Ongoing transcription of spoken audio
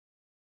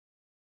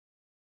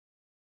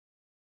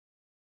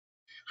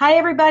Hi,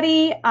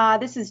 everybody.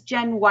 This is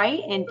Jen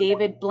White and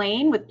David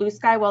Blain with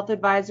BlueSky Wealth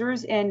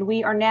Advisors, and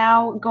we are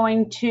now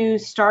going to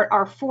start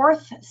our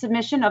fourth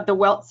submission of the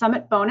Wealth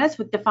Summit bonus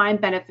with defined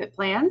benefit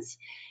plans.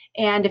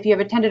 And if you have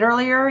attended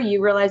earlier,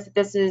 you realize that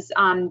this has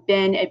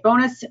been a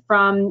bonus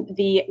from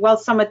the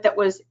Wealth Summit that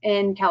was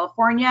in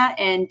California,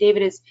 and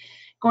David is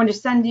going to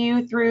send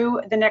you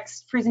through the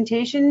next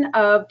presentation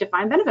of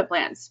defined benefit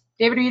plans.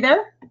 David, are you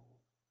there?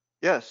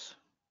 Yes,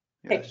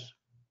 Okay. yes.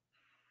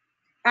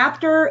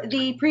 After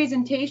the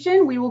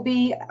presentation, we will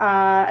be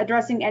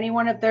addressing any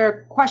one of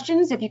their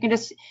questions. If you can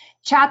just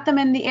chat them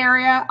in the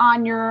area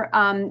on your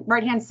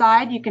right-hand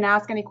side, you can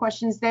ask any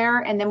questions there,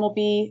 and then we'll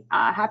be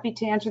happy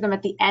to answer them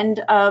at the end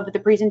of the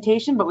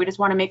presentation. But we just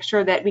want to make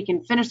sure that we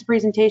can finish the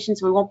presentation,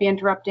 so we won't be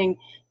interrupting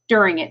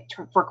during it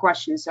for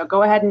questions. So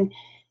go ahead and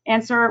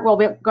answer. We'll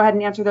go ahead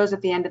and answer those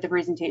at the end of the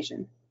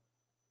presentation.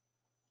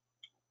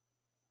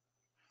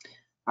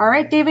 All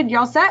right, David, you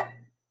all set?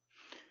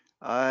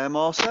 I am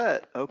all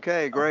set.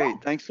 Okay, great. Okay.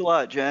 Thanks a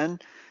lot, Jen.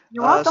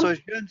 You're welcome. So as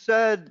Jen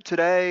said,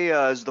 today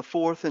is the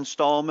fourth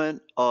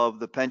installment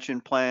of the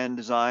pension plan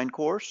design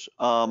course.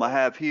 I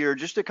have here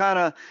just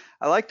to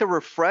I like to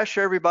refresh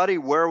everybody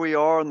where we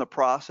are in the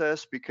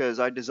process because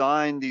I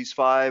designed these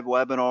 5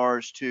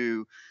 webinars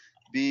to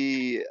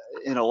be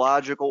in a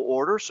logical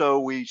order. So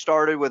we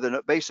started with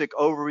a basic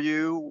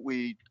overview.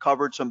 We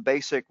covered some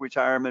basic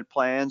retirement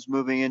plans,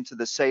 moving into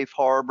the safe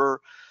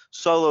harbor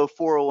solo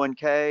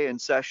 401k in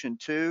session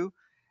 2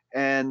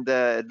 and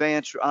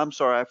advanced, I'm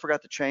sorry, I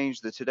forgot to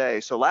change the today.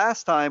 So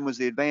last time was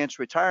the advanced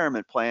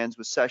retirement plans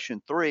with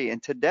session 3,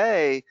 and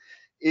today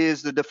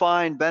is the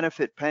defined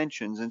benefit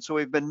pensions. And so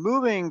we've been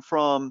moving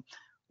from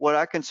what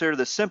I consider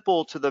the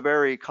simple to the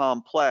very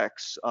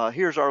complex.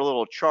 Here's our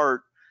little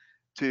chart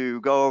to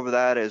go over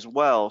that as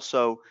well.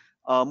 So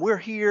we're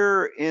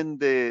here in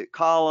the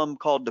column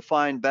called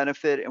defined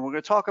benefit, and we're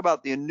going to talk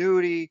about the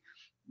annuity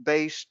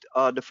based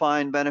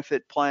defined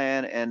benefit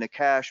plan and the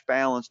cash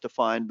balance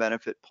defined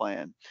benefit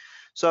plan.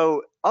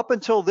 So up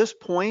until this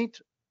point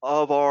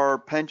of our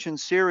pension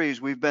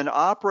series, we've been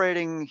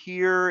operating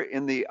here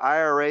in the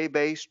IRA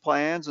based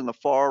plans in the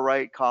far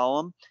right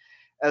column,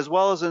 as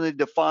well as in the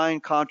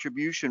defined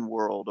contribution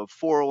world of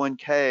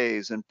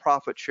 401ks and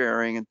profit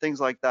sharing and things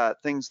like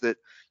that, things that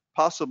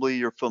possibly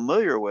you're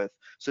familiar with.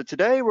 So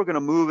today we're going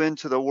to move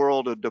into the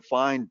world of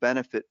defined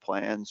benefit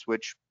plans,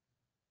 which,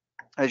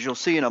 as you'll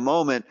see in a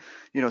moment,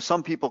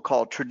 some people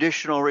call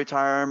traditional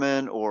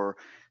retirement, or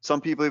some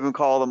people even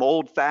call them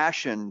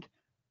old-fashioned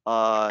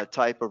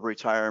type of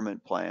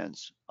retirement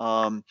plans.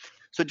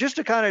 So just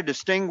to kind of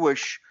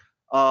distinguish,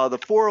 the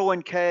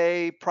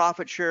 401k,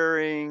 profit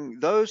sharing,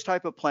 those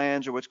type of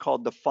plans are what's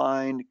called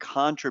defined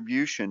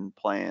contribution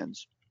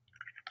plans,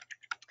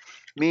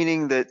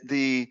 meaning that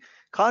the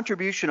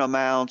contribution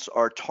amounts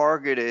are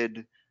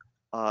targeted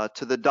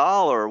to the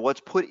dollar,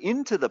 what's put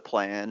into the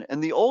plan,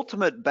 and the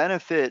ultimate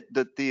benefit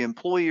that the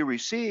employee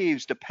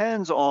receives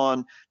depends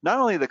on not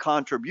only the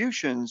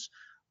contributions,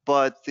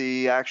 but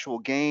the actual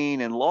gain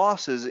and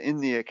losses in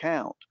the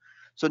account.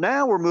 So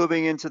now we're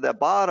moving into the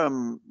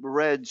bottom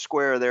red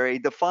square there. A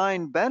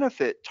defined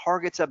benefit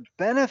targets a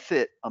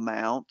benefit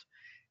amount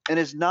and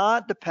is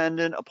not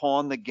dependent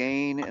upon the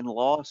gain and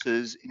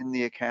losses in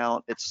the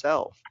account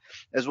itself.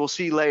 As we'll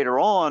see later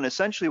on,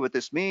 essentially what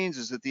this means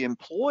is that the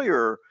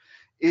employer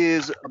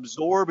is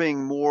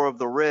absorbing more of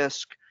the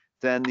risk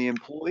than the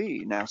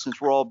employee. Now,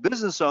 since we're all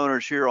business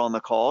owners here on the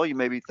call, you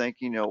may be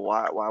thinking,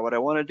 why would I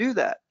want to do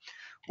that?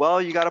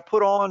 Well, you got to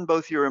put on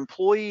both your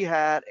employee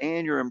hat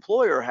and your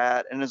employer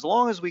hat. And as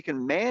long as we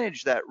can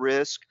manage that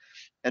risk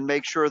and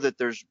make sure that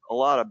there's a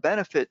lot of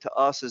benefit to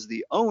us as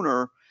the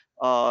owner,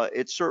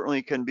 it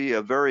certainly can be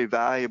a very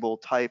valuable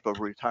type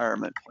of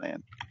retirement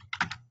plan.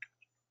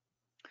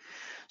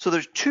 So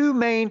there's 2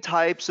 main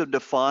types of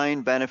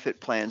defined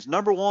benefit plans.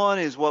 Number 1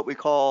 is what we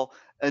call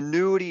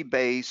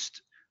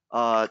annuity-based,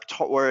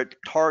 where it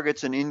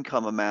targets an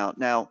income amount.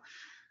 Now,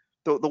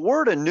 the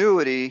word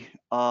annuity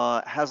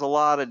has a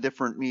lot of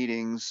different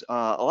meanings,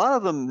 a lot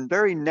of them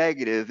very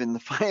negative in the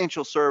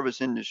financial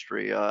service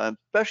industry,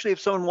 especially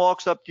if someone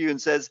walks up to you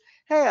and says,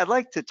 hey, I'd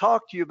like to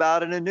talk to you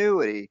about an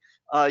annuity.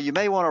 You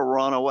may want to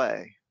run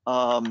away.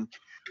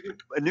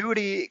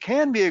 Annuity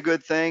can be a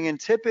good thing, and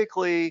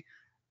typically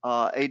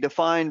a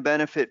defined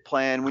benefit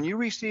plan, when you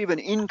receive an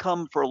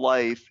income for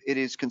life, it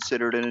is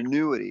considered an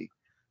annuity.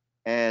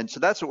 And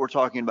so that's what we're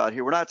talking about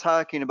here. We're not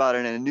talking about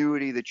an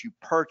annuity that you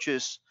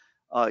purchase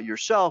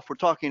yourself. We're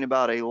talking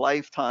about a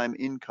lifetime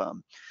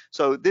income.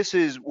 So this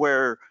is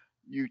where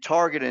you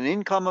target an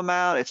income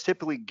amount. It's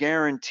typically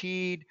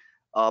guaranteed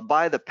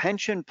by the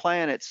pension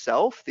plan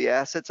itself, the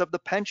assets of the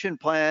pension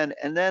plan,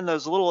 and then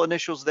those little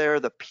initials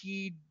there, the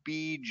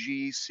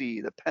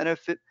PBGC,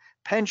 the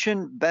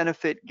Pension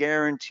Benefit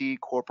Guarantee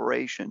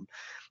Corporation,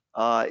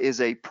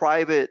 is a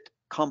private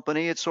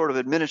company. It's sort of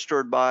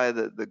administered by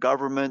the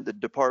government, the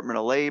Department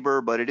of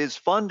Labor, but it is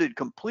funded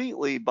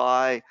completely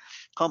by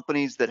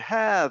companies that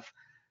have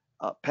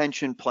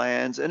pension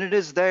plans, and it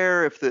is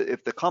there if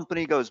the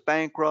company goes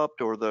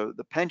bankrupt or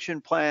the pension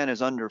plan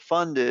is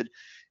underfunded.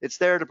 It's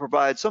there to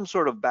provide some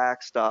sort of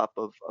backstop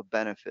of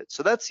benefits.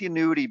 So that's the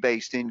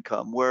annuity-based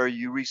income, where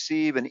you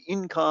receive an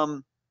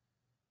income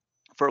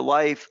for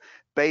life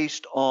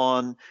based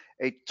on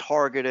a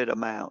targeted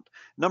amount.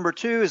 Number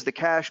two is the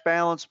cash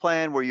balance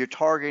plan, where you're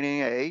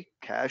targeting a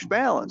cash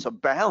balance, a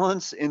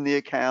balance in the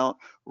account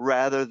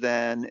rather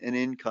than an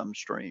income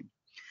stream.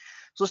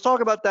 So let's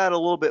talk about that a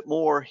little bit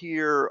more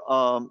here.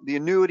 The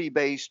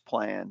annuity-based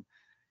plan.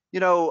 You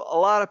know, a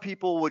lot of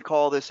people would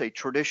call this a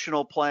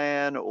traditional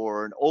plan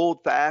or an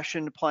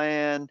old-fashioned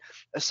plan.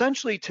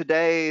 Essentially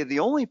today, the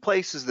only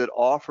places that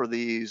offer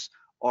these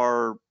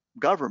are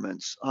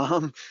governments.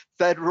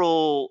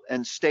 Federal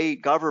and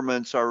state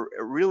governments are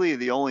really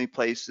the only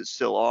place that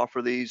still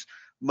offer these.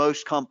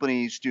 Most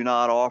companies do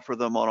not offer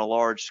them on a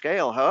large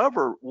scale.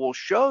 However, we'll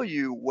show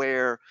you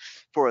where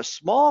for a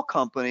small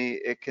company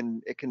it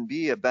can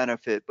be a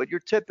benefit, but your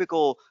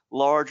typical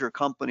larger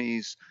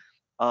companies,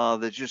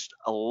 there's just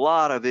a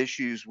lot of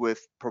issues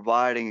with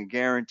providing a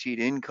guaranteed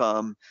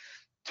income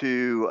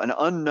to an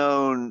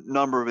unknown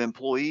number of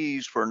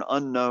employees for an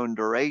unknown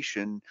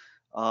duration.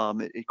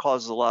 It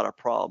causes a lot of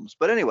problems.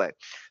 But anyway,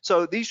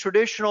 so these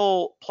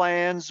traditional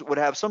plans would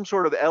have some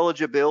sort of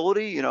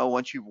eligibility, you know,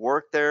 once you've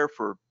worked there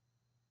for,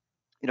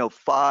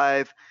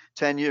 5,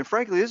 10 years.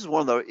 Frankly, this is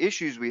one of the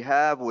issues we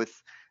have with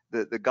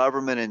the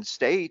government and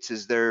states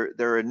is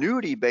their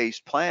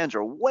annuity-based plans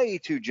are way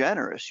too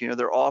generous. You know,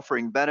 they're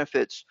offering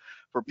benefits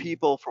for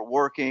people for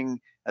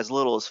working as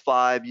little as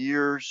 5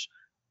 years.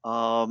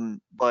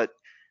 But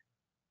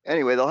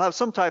anyway, they'll have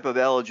some type of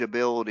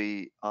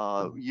eligibility,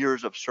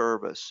 years of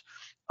service.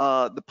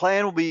 The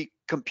plan will be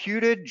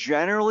computed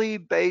generally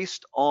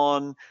based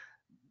on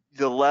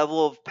the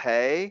level of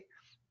pay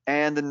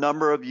and the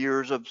number of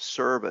years of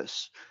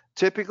service.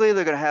 Typically,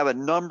 they're going to have a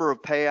number of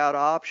payout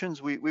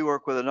options. We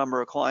work with a number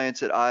of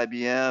clients at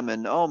IBM,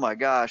 and oh my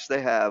gosh,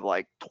 they have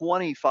like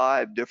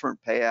 25 different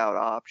payout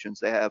options.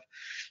 They have,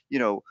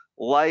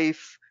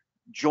 life,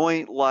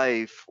 joint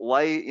life,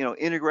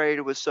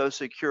 integrated with Social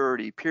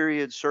Security,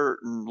 period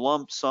certain,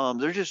 lump sum.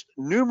 There's just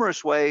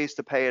numerous ways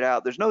to pay it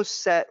out. There's no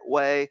set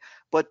way,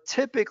 but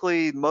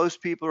typically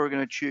most people are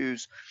going to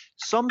choose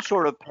some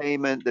sort of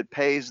payment that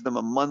pays them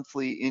a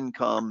monthly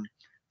income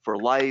for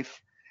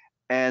life.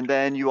 And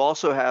then you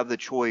also have the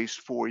choice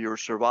for your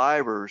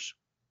survivors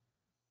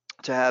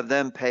to have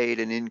them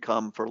paid an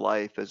income for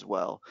life as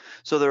well.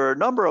 So there are a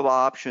number of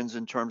options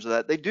in terms of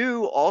that. They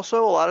do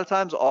also a lot of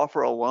times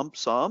offer a lump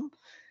sum,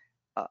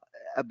 uh,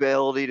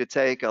 ability to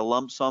take a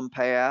lump sum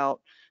payout.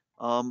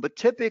 But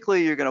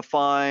typically you're going to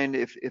find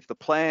if the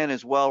plan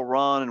is well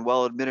run and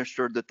well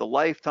administered, that the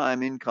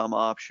lifetime income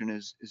option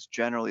is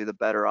generally the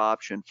better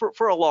option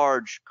for a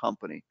large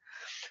company.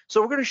 So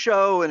we're going to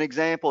show an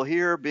example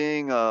here,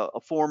 being a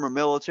former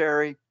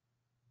military.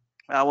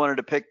 I wanted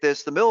to pick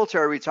this, the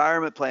military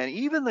retirement plan.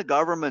 Even the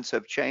governments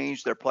have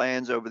changed their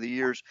plans over the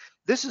years.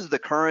 This is the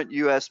current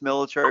U.S.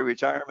 military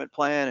retirement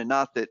plan, and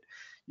not that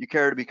you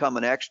care to become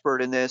an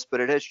expert in this, but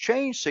it has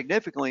changed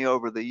significantly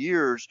over the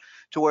years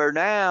to where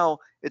now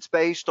it's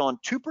based on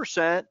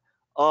 2%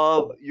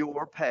 of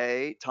your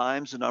pay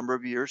times the number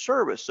of years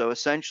service. So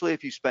essentially,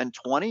 if you spend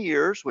 20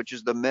 years, which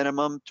is the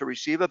minimum to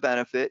receive a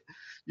benefit,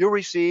 you'll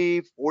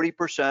receive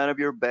 40% of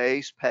your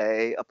base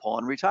pay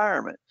upon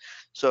retirement.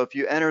 So if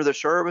you enter the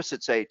service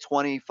at, say,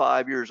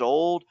 25 years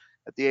old,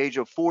 at the age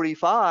of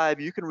 45,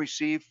 you can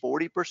receive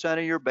 40%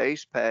 of your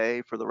base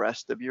pay for the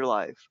rest of your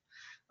life.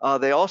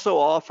 They also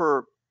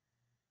offer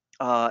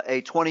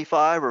a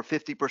 25 or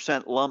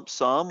 50% lump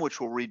sum, which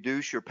will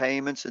reduce your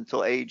payments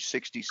until age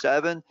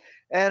 67.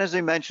 And as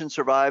I mentioned,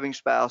 surviving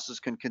spouses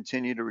can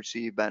continue to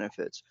receive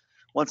benefits.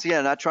 Once again,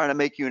 I'm not trying to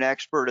make you an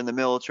expert in the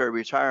military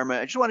retirement.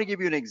 I just want to give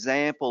you an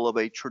example of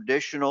a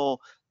traditional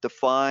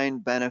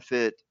defined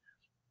benefit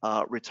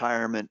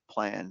retirement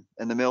plan.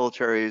 And the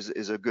military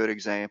is a good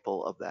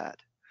example of that.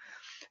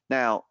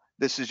 Now,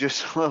 this is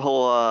just a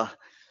little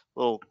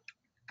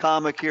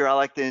comic here. I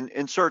like to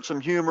insert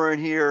some humor in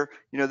here.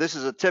 This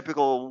is a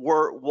typical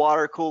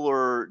water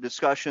cooler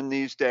discussion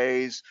these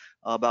days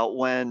about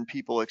when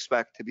people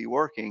expect to be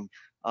working.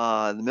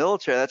 The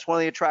military, that's one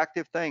of the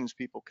attractive things.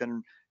 People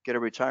can get a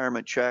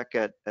retirement check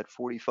at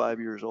 45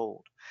 years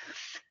old.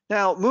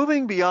 Now,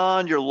 moving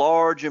beyond your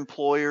large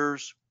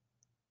employers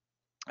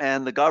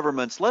and the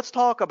governments, let's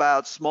talk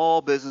about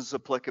small business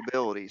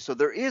applicability. So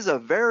there is a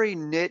very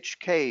niche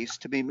case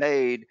to be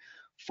made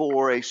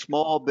for a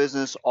small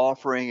business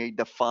offering a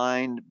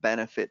defined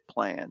benefit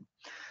plan.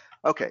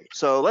 Okay,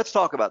 so let's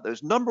talk about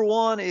those. Number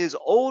one is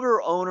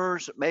older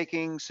owners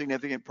making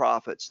significant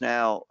profits.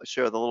 Now, I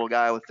show the little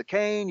guy with the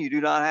cane. You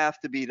do not have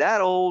to be that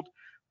old,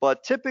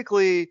 but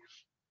typically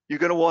you're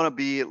going to want to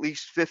be at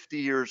least 50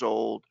 years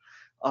old.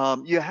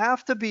 You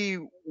have to be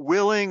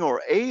willing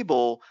or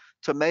able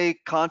to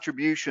make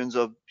contributions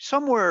of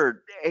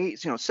somewhere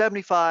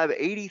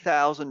 $75,000,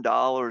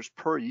 $80,000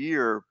 per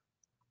year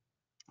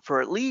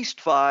for at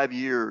least 5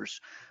 years,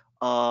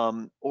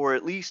 or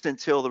at least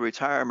until the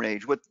retirement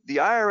age. What the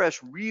IRS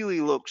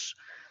really looks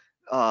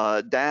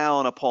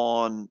down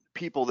upon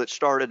people that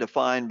start a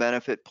defined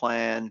benefit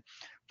plan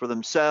for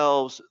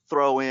themselves,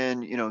 throw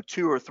in,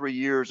 2 or 3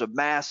 years of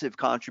massive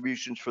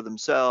contributions for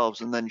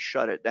themselves, and then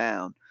shut it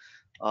down.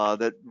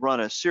 That run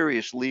a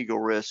serious legal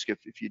risk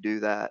if you do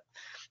that.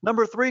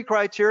 Number 3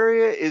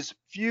 criteria is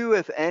few,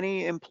 if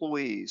any,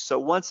 employees. So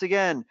once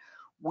again,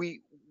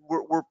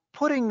 we're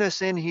putting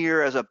this in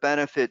here as a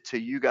benefit to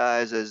you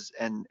guys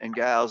and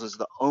gals as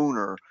the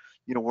owner.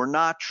 We're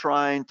not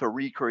trying to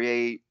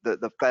recreate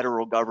the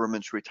federal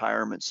government's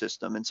retirement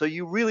system. And so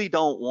you really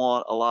don't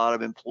want a lot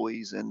of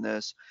employees in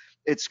this.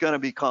 It's going to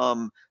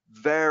become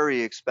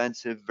very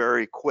expensive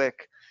very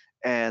quick,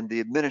 and the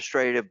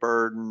administrative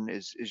burden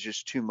is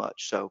just too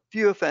much. So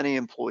few, if any,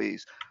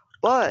 employees.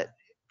 But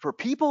for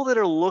people that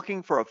are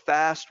looking for a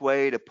fast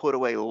way to put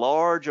away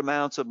large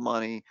amounts of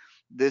money,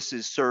 this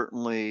is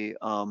certainly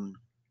a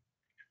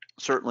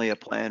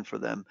plan for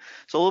them.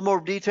 So a little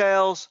more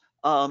details.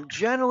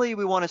 Generally,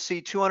 we want to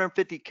see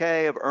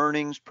 250K of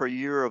earnings per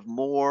year of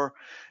more.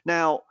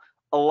 Now,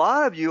 a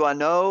lot of you, I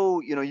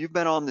know, you've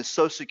been on this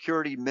Social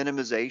Security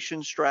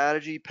minimization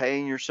strategy,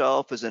 paying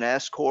yourself as an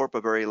S Corp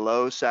a very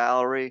low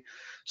salary.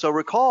 So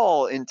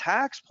recall, in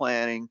tax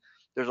planning,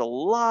 there's a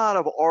lot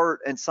of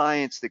art and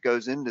science that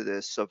goes into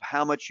this of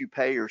how much you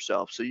pay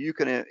yourself. So you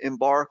can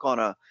embark on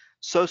a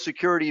Social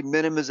Security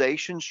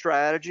minimization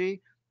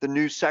strategy. The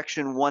new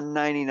Section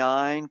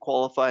 199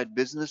 qualified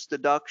business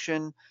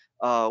deduction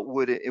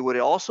would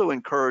also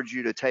encourage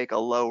you to take a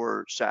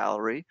lower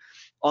salary.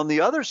 On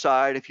the other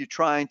side, if you're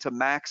trying to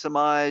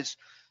maximize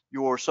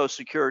your Social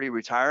Security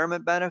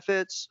retirement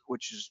benefits,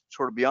 which is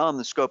sort of beyond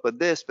the scope of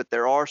this, but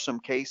there are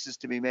some cases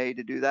to be made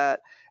to do that.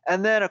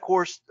 And then, of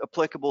course,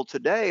 applicable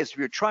today is if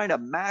you're trying to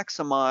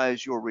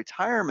maximize your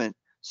retirement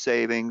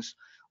savings,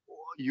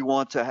 you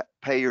want to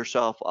pay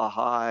yourself a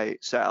high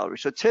salary.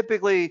 So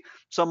typically,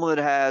 someone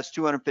that has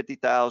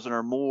 250,000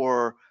 or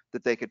more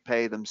that they could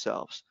pay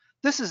themselves.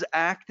 This is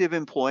active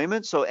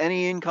employment, so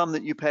any income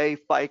that you pay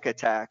FICA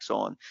tax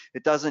on.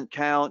 It doesn't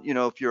count,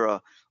 if you're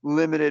a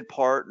limited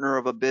partner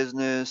of a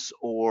business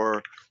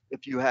or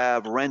if you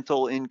have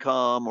rental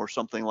income or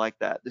something like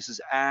that. This is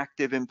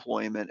active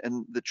employment,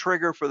 and the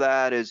trigger for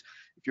that is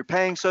if you're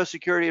paying Social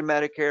Security and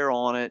Medicare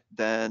on it,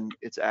 then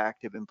it's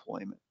active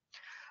employment.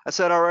 I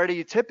said already,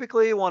 you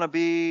typically want to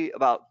be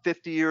about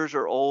 50 years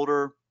or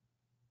older.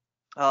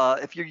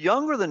 If you're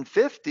younger than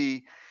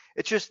 50,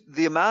 it's just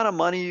the amount of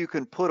money you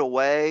can put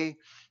away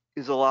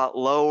is a lot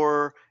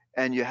lower,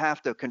 and you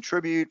have to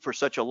contribute for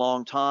such a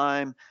long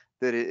time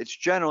that it's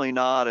generally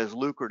not as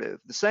lucrative.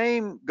 The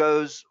same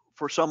goes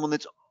for someone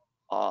that's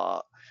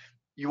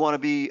you want to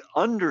be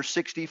under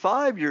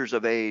 65 years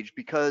of age,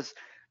 because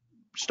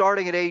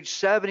starting at age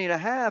 70 and a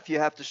half, you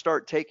have to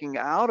start taking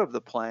out of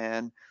the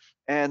plan.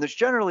 And there's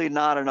generally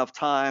not enough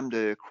time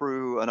to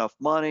accrue enough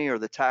money, or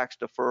the tax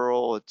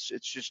deferral.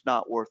 It's just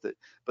not worth it.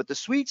 But the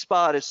sweet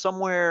spot is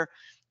somewhere,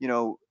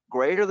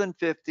 greater than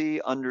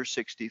 50, under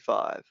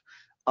 65.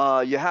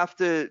 You have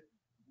to,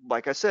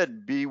 like I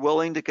said, be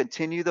willing to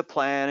continue the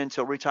plan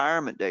until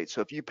retirement date.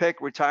 So if you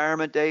pick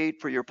retirement date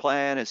for your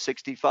plan as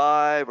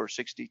 65 or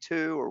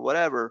 62 or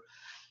whatever,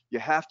 you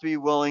have to be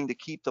willing to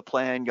keep the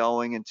plan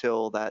going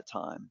until that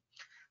time.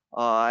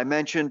 I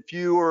mentioned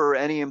fewer or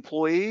any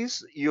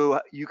employees. You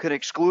can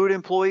exclude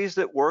employees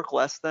that work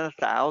less than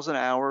 1,000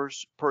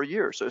 hours per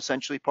year, so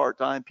essentially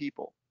part-time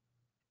people.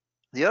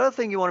 The other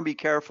thing you want to be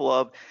careful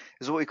of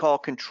is what we call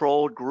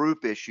controlled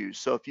group issues.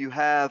 So if you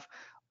have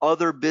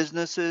other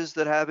businesses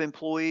that have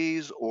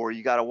employees, or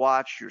you got to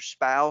watch your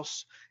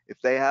spouse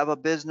if they have a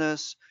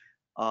business,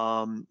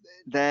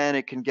 then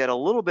it can get a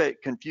little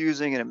bit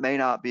confusing, and it may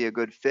not be a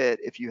good fit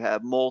if you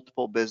have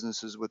multiple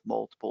businesses with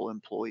multiple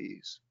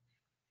employees.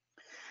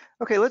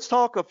 Okay, let's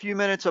talk a few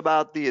minutes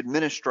about the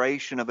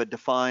administration of a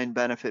defined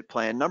benefit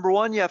plan. Number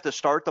one, you have to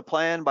start the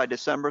plan by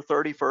December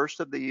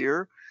 31st of the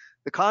year.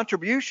 The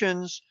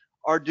contributions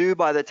are due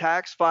by the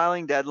tax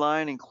filing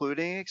deadline,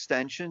 including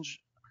extensions.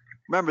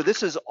 Remember,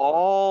 this is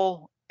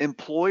all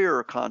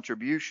employer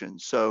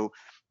contributions. So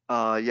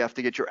you have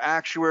to get your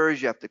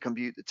actuaries, you have to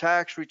compute the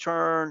tax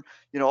return,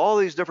 all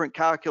these different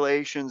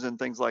calculations and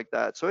things like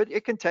that. So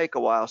it can take a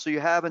while. So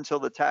you have until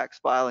the tax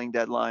filing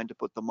deadline to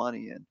put the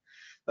money in.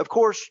 Of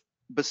course,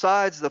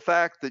 besides the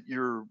fact that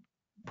you're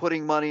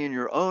putting money in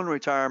your own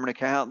retirement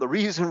account, the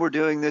reason we're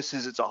doing this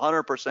is it's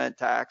 100%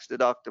 tax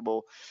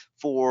deductible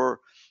for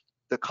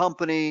the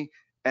company.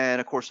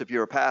 And of course, if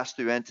you're a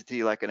pass-through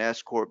entity like an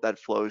S Corp, that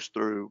flows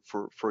through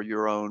for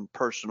your own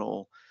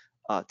personal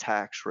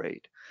tax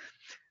rate.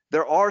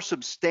 There are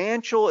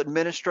substantial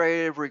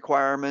administrative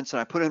requirements,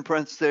 and I put in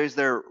parentheses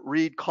there,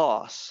 read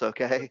costs,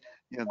 okay?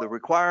 The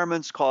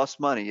requirements cost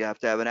money. You have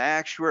to have an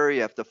actuary,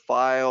 you have to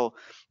file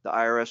the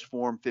IRS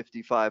Form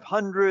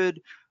 5500,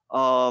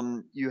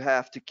 you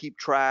have to keep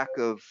track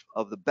of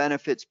the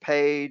benefits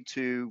paid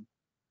to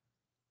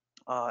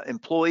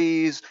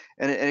employees,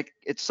 and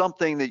it's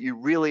something that you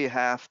really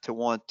have to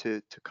want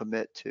to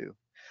commit to.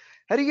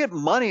 How do you get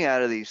money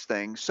out of these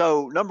things?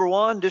 So number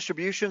one,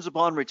 distributions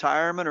upon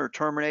retirement or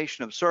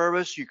termination of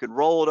service. You can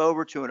roll it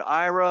over to an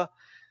IRA.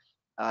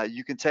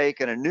 You can take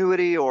an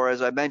annuity, or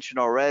as I mentioned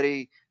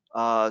already,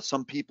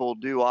 some people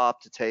do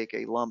opt to take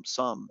a lump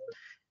sum.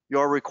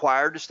 You're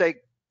required to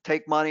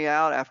take money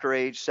out after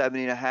age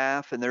 70 and a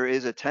half, and there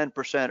is a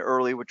 10%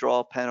 early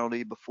withdrawal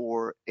penalty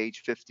before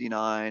age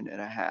 59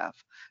 and a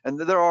half. And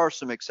there are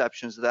some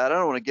exceptions to that. I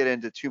don't want to get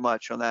into too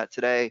much on that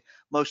today.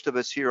 Most of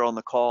us here on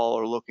the call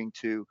are looking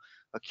to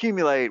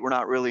accumulate. We're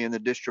not really in the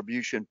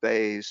distribution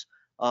phase.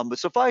 But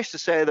suffice to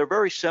say, they're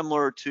very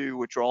similar to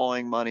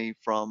withdrawing money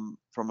from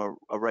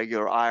a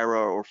regular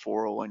IRA or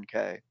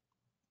 401k.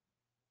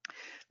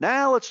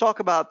 Now let's talk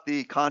about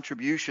the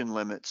contribution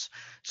limits.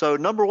 So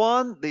number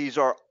one, these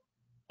are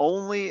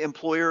only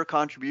employer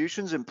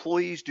contributions.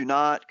 Employees do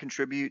not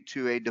contribute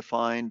to a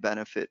defined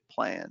benefit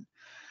plan.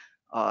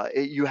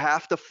 You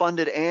have to fund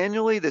it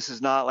annually. This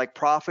is not like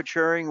profit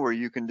sharing where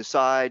you can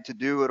decide to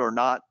do it or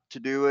not to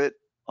do it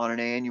on an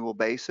annual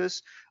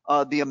basis.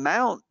 The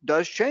amount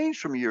does change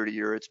from year to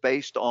year. It's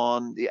based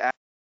on the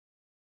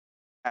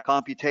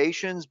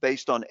computations,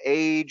 based on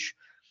age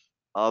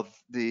of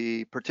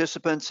the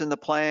participants in the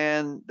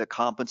plan, the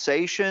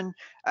compensation,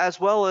 as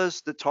well as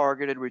the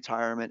targeted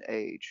retirement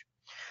age.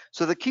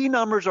 So the key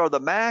numbers are the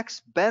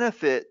max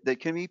benefit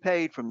that can be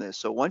paid from this.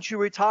 So once you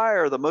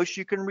retire, the most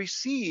you can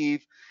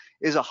receive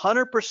is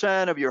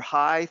 100% of your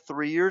high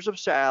 3 years of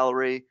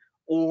salary,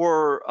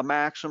 or a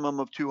maximum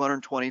of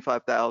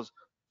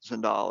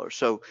 $225,000.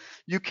 So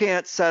you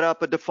can't set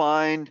up a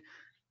defined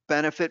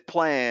benefit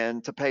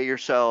plan to pay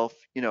yourself,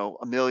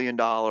 $1 million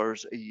a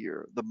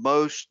year. The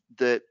most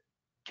that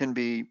can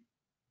be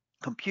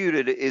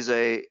computed is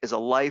a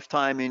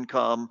lifetime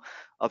income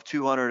of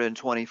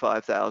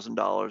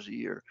 $225,000 a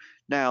year.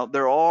 Now,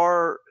 there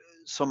are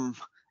some,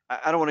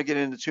 I don't want to get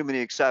into too many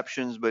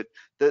exceptions, but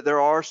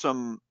there are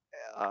some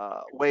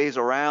ways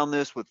around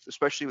this,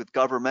 especially with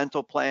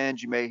governmental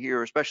plans. You may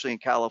hear, especially in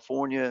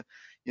California,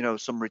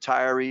 some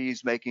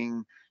retirees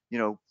making,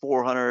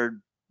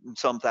 400 and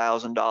some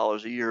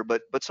 $1,000s a year.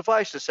 But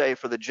suffice to say,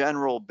 for the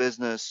general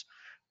business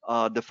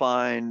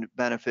defined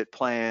benefit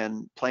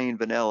plan, plain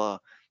vanilla,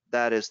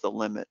 that is the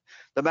limit.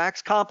 The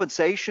max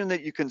compensation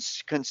that you can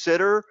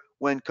consider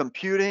when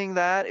computing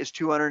that is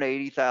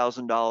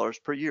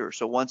 $280,000 per year.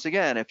 So once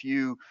again, if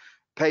you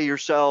pay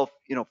yourself,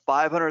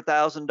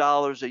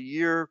 $500,000 a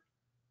year,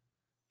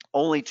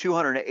 only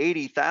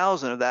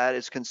 $280,000 of that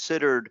is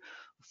considered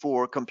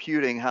for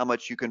computing how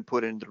much you can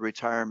put into the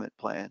retirement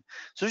plan.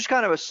 So just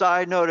kind of a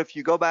side note, if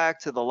you go back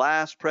to the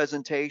last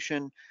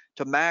presentation,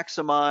 to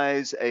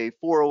maximize a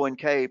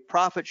 401k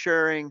profit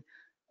sharing,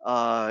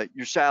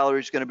 your salary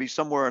is going to be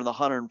somewhere in the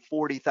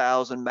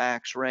 140,000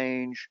 max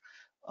range.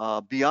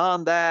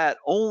 Beyond that,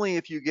 only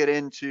if you get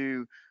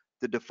into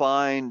the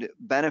defined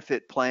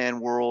benefit plan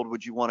world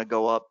would you want to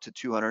go up to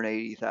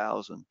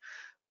 280,000.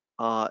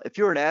 If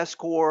you're an S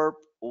corp,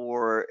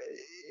 or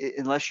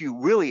unless you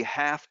really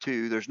have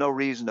to, there's no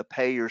reason to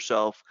pay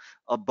yourself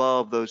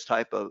above those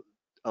type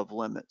of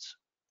limits.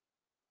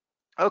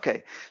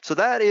 Okay, so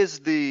that is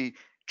the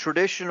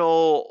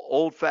traditional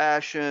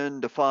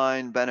old-fashioned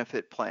defined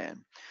benefit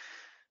plan.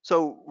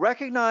 So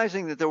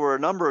recognizing that there were a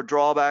number of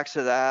drawbacks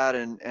to that,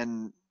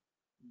 and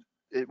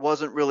it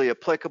wasn't really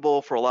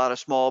applicable for a lot of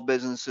small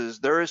businesses,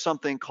 there is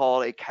something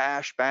called a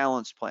cash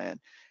balance plan.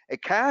 A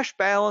cash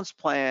balance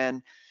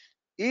plan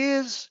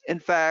is in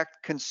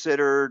fact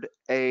considered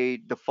a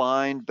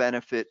defined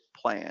benefit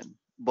plan,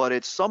 but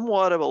it's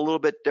somewhat of a little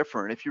bit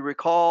different. If you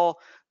recall,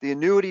 the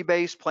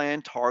annuity-based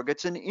plan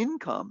targets an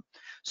income.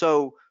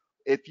 So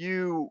if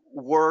you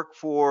work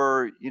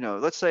for,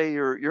 let's say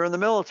you're in the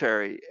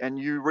military and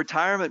your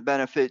retirement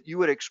benefit, you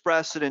would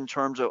express it in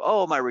terms of,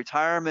 oh, my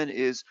retirement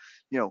is,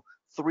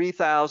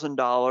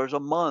 $3,000 a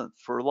month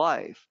for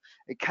life.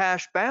 A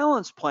cash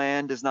balance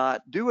plan does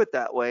not do it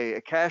that way.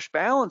 A cash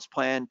balance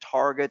plan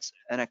targets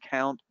an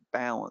account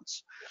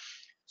balance.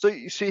 So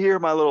you see here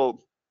my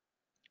little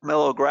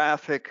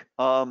graphic.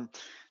 The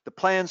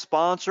plan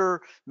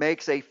sponsor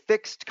makes a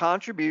fixed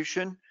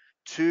contribution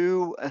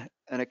to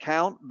an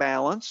account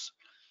balance,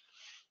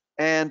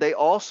 and they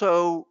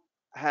also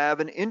have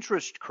an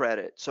interest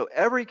credit. So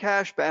every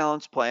cash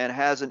balance plan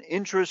has an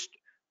interest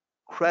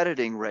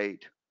crediting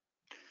rate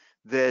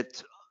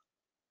that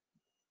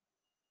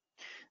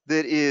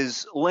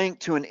is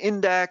linked to an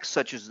index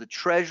such as the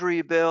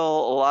Treasury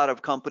bill. A lot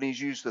of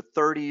companies use the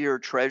 30-year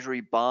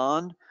Treasury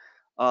bond.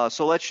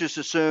 So let's just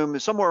assume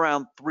it's somewhere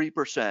around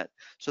 3%.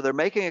 So they're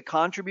making a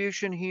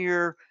contribution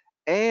here,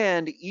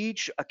 and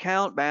each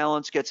account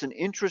balance gets an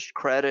interest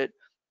credit,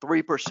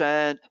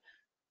 3%,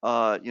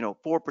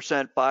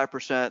 4%,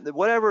 5%,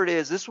 whatever it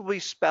is. This will be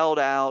spelled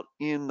out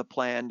in the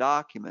plan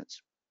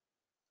documents.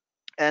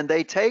 And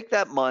they take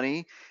that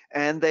money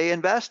and they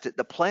invest it.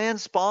 The plan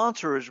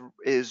sponsor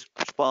is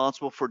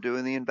responsible for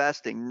doing the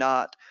investing,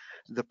 not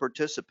the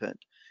participant.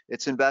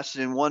 It's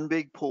invested in one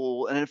big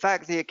pool. And in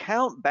fact, the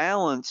account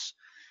balance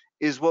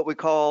is what we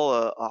call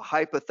a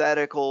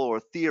hypothetical or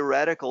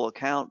theoretical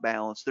account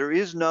balance. There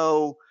is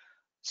no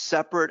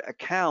separate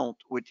account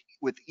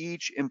with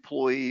each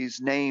employee's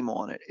name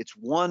on it. It's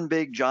one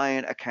big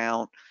giant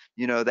account.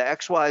 The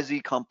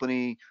XYZ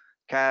company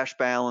cash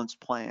balance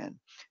plan.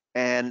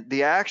 And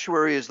the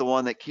actuary is the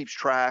one that keeps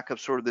track of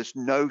sort of this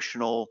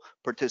notional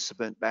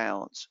participant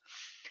balance.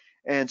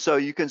 And so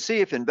you can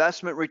see if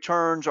investment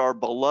returns are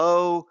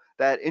below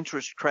that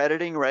interest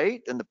crediting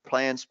rate, then the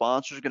plan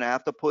sponsor is going to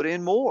have to put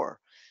in more.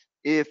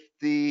 If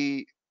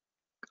the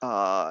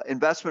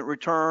investment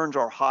returns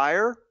are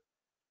higher,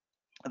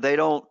 they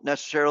don't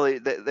necessarily,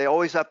 they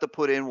always have to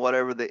put in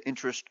whatever the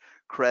interest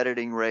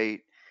crediting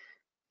rate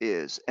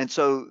is. And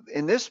so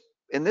in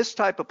this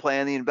type of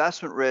plan, the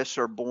investment risks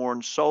are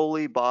borne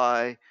solely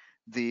by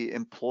the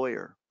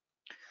employer.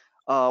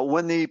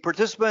 When the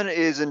participant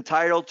is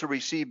entitled to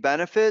receive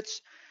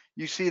benefits,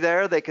 you see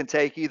there they can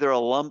take either a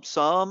lump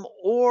sum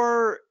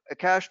or a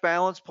cash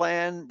balance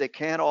plan. They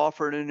can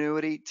offer an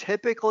annuity.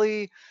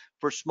 Typically,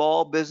 for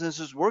small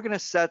businesses, we're going to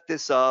set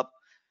this up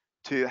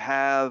to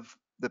have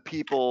the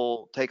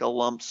people take a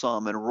lump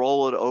sum and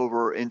roll it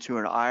over into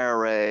an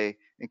IRA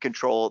and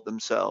control it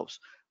themselves.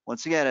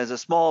 Once again, as a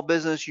small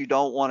business, you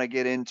don't want to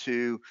get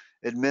into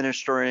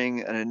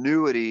administering an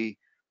annuity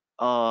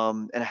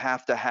and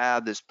have to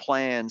have this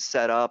plan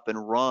set up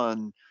and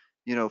run,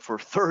 for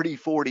 30,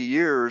 40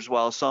 years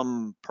while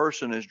some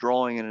person is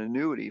drawing an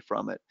annuity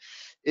from it.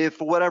 If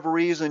for whatever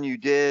reason you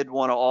did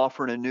want to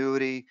offer an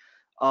annuity,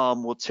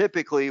 we'll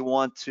typically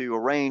want to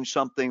arrange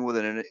something with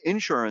an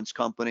insurance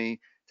company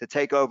to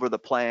take over the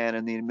plan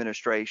and the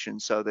administration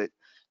so that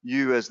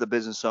you as the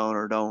business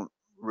owner don't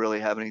really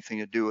have anything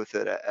to do with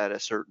it at a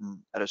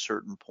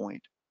certain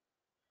point.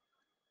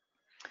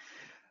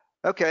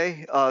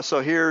 Okay, so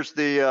here's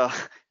the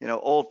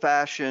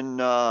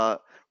old-fashioned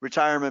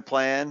retirement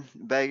plan,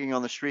 begging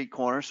on the street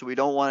corner. So we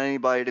don't want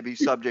anybody to be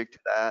subject to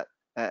that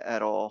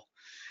at all.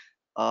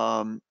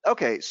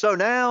 Okay, so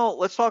now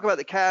let's talk about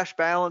the cash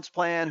balance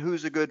plan.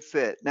 Who's a good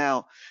fit?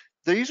 Now,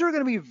 these are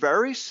going to be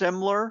very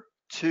similar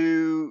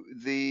to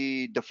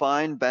the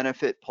defined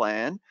benefit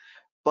plan.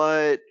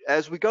 But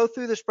as we go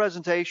through this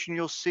presentation,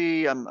 you'll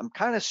see I'm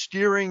kind of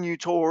steering you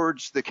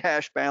towards the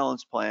cash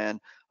balance plan.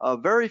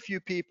 Very few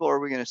people are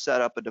we going to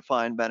set up a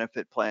defined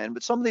benefit plan,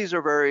 but some of these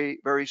are very,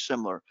 very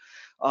similar.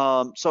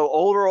 So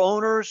older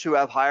owners who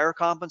have higher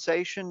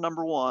compensation,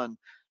 number one.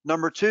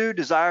 Number two,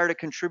 desire to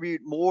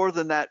contribute more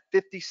than that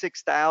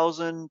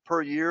 $56,000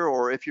 per year,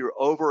 or if you're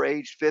over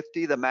age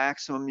 50, the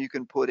maximum you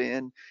can put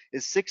in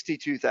is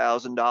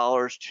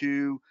 $62,000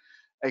 to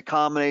a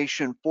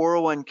combination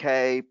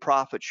 401k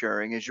profit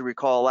sharing. As you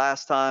recall,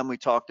 last time we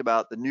talked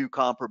about the new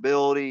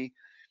comparability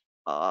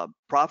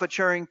profit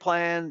sharing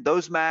plan.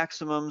 Those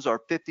maximums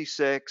are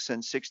 56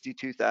 and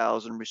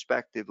 62,000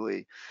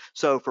 respectively.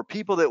 So for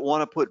people that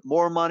want to put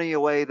more money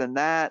away than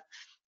that,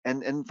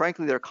 and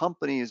frankly their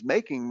company is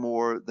making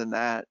more than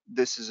that,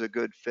 this is a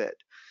good fit.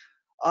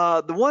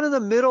 The one in the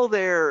middle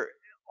there,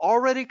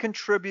 already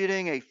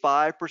contributing a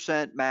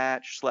 5%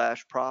 match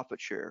 / profit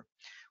share.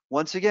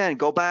 Once again,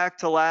 go back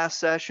to last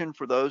session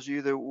for those of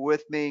you that were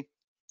with me,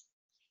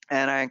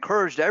 and I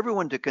encouraged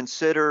everyone to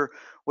consider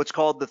what's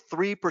called the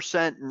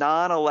 3%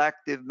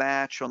 non-elective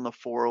match on the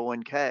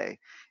 401k.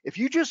 If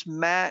you just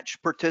match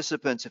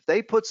participants, if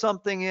they put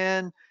something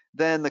in,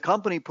 then the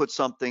company puts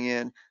something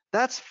in,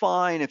 that's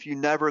fine if you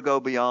never go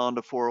beyond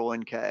a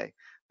 401k.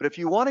 But if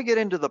you want to get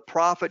into the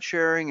profit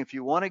sharing, if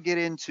you want to get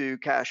into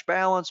cash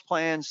balance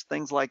plans,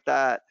 things like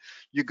that,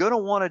 you're going to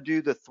want to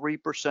do the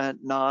 3%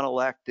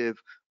 non-elective,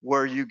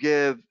 where you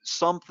give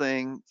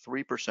something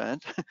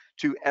 3%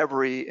 to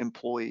every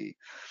employee.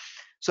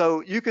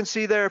 So you can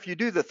see there, if you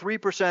do the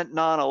 3%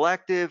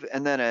 non-elective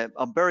and then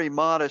a very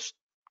modest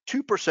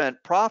 2%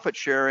 profit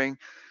sharing,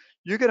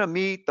 you're going to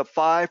meet the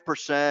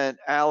 5%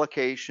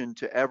 allocation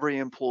to every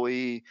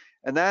employee,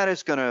 and that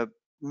is going to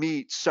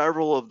meet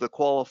several of the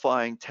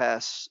qualifying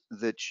tests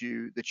that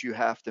you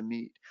have to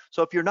meet.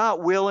 So if you're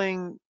not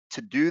willing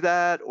to do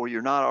that, or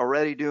you're not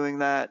already doing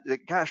that, the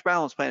cash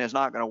balance plan is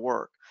not going to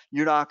work.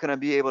 You're not going to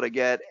be able to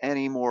get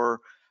any more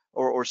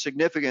or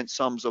significant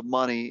sums of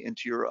money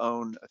into your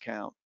own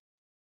account.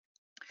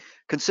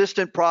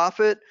 Consistent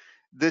profit,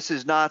 this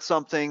is not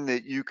something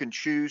that you can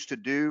choose to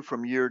do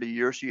from year to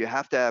year, so you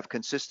have to have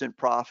consistent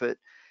profit.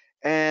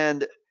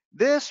 And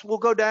this will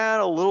go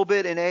down a little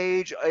bit in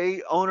age.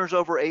 Owners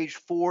over age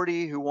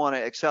 40 who want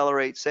to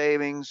accelerate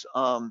savings,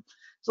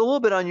 it's a little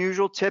bit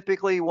unusual.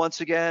 Typically, once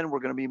again,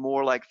 we're going to be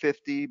more like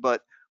 50,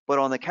 but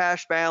on the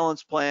cash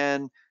balance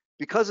plan,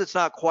 because it's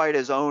not quite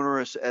as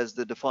onerous as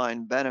the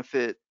defined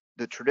benefit,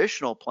 the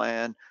traditional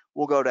plan,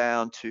 we'll go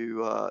down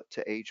to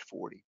age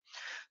 40.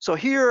 So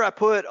here I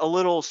put a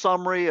little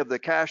summary of the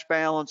cash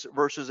balance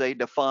versus a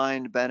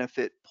defined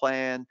benefit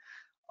plan.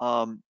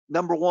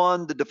 Number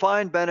one, the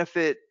defined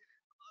benefit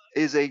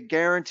is a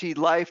guaranteed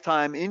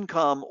lifetime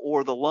income,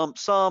 or the lump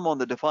sum on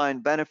the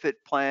defined benefit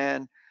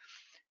plan.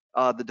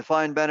 The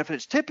defined benefit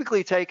is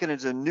typically taken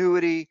as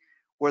annuity,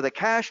 where the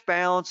cash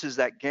balance is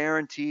that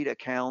guaranteed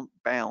account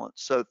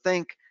balance. So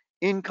think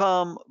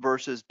income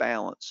versus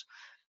balance.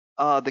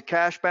 The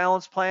cash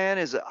balance plan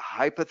is a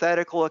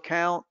hypothetical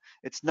account.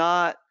 It's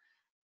not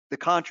the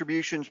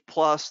contributions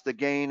plus the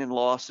gain and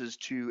losses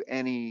to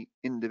any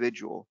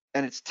individual.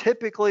 And it's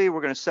typically,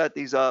 we're going to set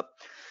these up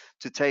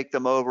to take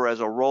them over as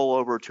a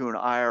rollover to an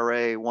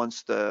IRA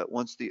once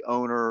the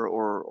owner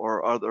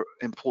or other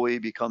employee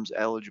becomes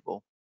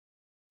eligible.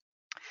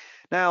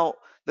 Now,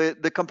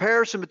 the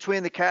comparison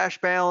between the cash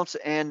balance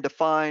and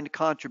defined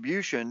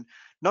contribution,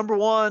 number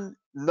one,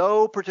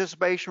 no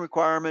participation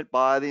requirement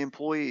by the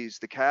employees.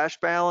 The cash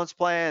balance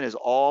plan is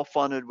all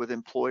funded with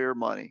employer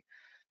money.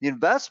 The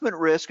investment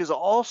risk is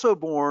also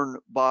borne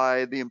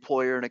by the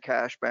employer in a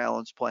cash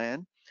balance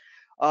plan.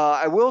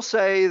 I will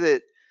say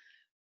that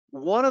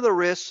one of the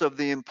risks of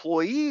the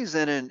employees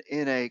in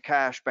a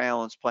cash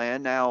balance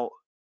plan, now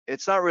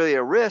it's not really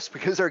a risk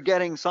because they're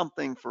getting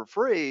something for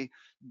free,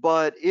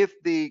 but if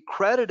the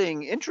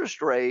crediting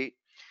interest rate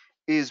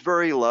is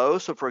very low,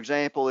 so for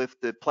example, if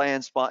the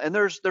plan spot, and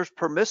there's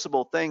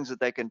permissible things that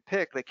they can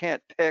pick, they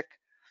can't pick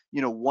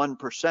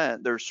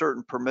 1%. There's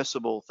certain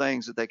permissible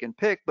things that they can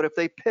pick, but if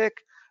they pick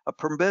a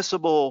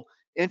permissible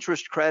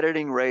interest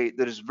crediting rate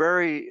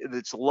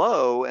that's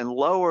low and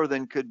lower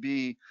than could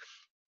be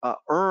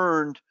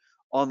earned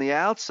on the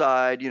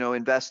outside,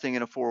 investing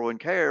in a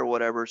 401k or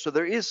whatever. So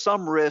there is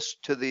some risk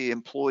to the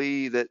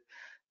employee that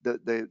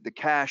the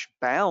cash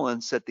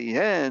balance at the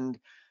end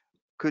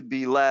could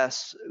be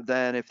less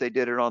than if they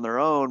did it on their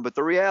own. But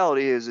the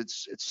reality is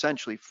it's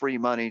essentially free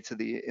money to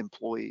the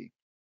employee.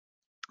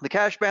 The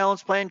cash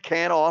balance plan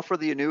can offer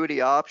the annuity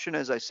option,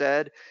 as I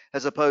said,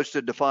 as opposed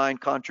to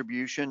defined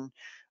contribution.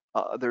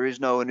 There is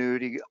no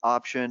annuity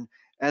option.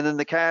 And then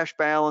the cash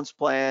balance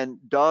plan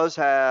does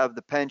have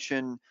the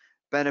pension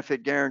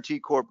benefit guarantee,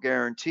 corp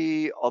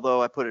guarantee,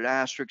 although I put an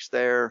asterisk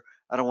there.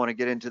 I don't want to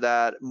get into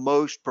that.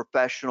 Most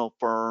professional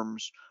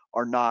firms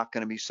are not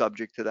going to be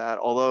subject to that.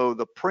 Although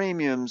the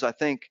premiums, I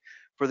think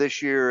for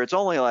this year, it's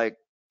only like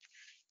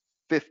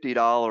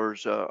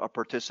 $50 a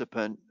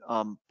participant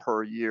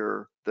per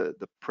year,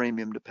 the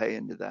premium to pay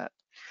into that.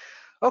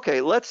 Okay,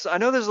 I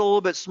know this is a little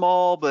bit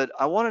small, but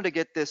I wanted to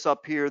get this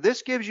up here.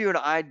 This gives you an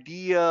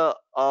idea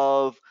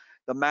of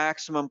the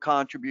maximum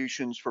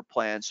contributions for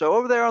plans. So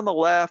over there on the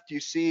left, you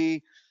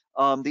see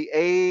the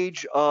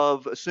age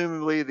of,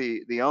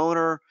 assumably, the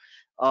owner.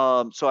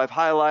 So I've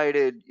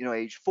highlighted,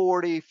 age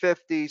 40,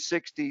 50,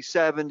 60,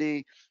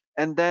 70,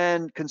 and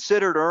then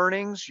considered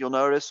earnings. You'll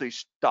notice they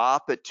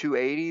stop at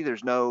 280.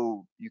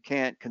 You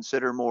can't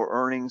consider more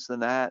earnings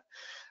than that.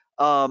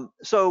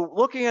 So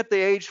looking at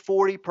the age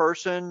 40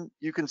 person,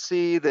 you can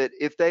see that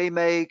if they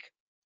make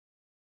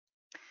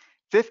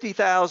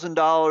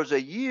 $50,000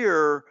 a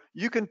year,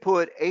 you can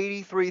put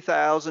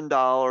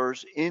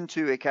 $83,000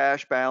 into a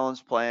cash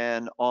balance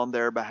plan on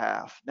their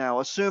behalf. Now,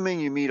 assuming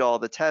you meet all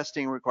the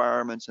testing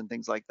requirements and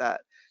things like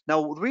that.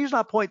 Now, the reason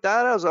I point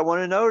that out is I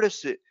want to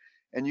notice it,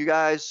 and you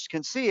guys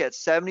can see at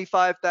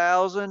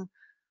 75,000,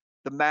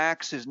 the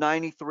max is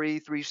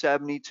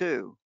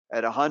 93,372.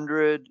 At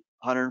 100,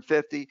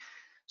 150.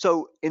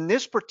 So in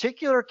this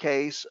particular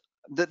case,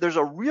 there's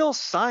a real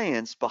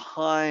science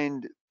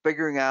behind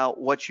figuring out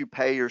what you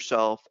pay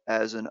yourself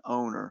as an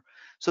owner.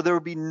 So there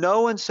would be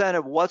no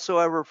incentive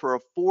whatsoever for a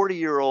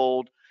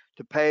 40-year-old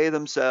to pay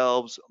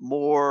themselves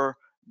more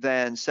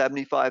than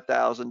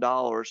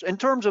 $75,000 in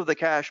terms of the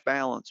cash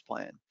balance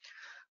plan.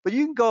 But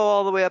you can go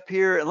all the way up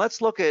here and let's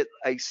look at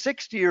a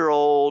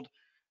 60-year-old.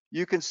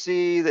 You can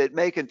see that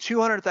making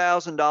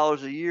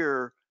 $200,000 a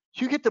year,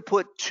 you get to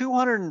put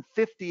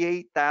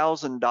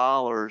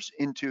 $258,000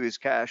 into his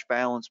cash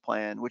balance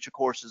plan, which of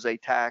course is a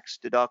tax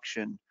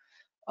deduction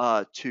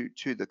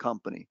to the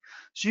company.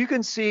 So you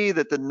can see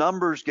that the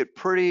numbers get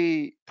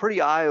pretty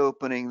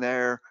eye-opening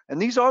there. And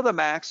these are the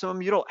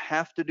maximum. You don't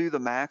have to do the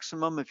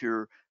maximum if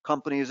your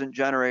company isn't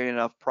generating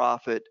enough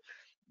profit,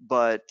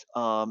 but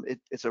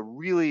it's a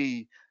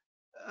really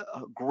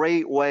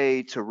great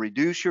way to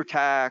reduce your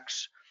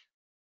tax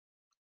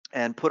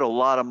and put a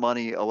lot of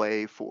money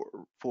away for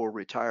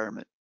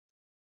retirement.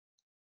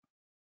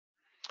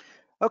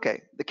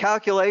 Okay, the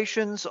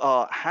calculations,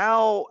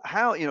 how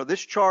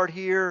this chart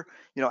here,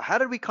 how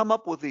did we come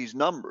up with these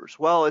numbers?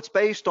 Well, it's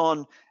based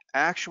on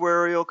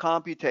actuarial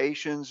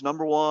computations.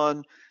 Number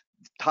one,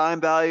 time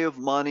value of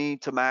money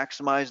to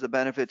maximize the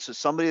benefits. So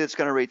somebody that's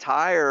going to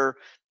retire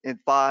in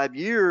 5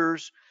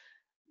 years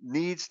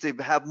needs to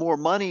have more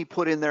money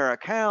put in their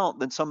account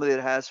than somebody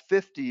that has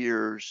 50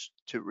 years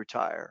to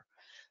retire.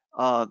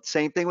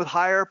 Same thing with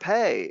higher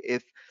pay.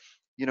 If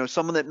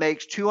someone that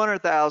makes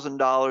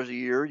 $200,000 a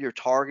year, you're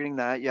targeting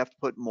that, you have to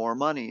put more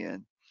money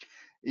in.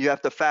 You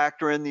have to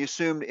factor in the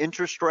assumed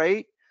interest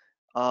rate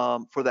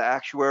for the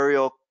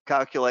actuarial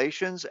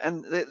calculations,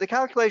 and the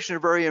calculations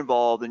are very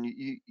involved, and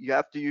you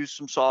have to use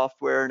some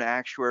software and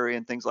actuary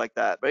and things like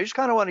that. But I just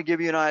kind of want to give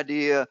you an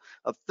idea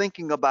of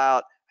thinking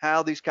about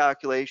how these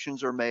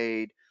calculations are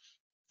made,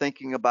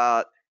 thinking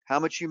about how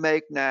much you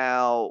make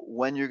now,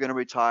 when you're going to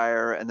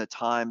retire, and the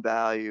time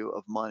value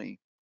of money.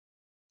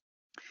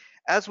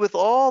 As with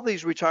all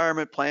these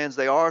retirement plans,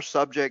 they are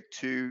subject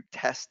to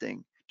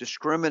testing,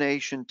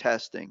 discrimination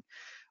testing.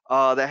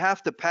 They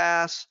have to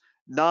pass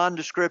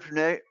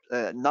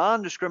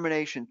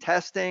non-discrimination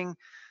testing.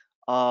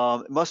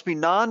 It must be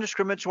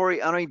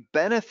non-discriminatory on a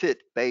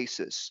benefit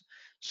basis.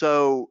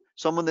 So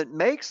someone that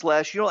makes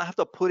less, you don't have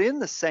to put in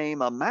the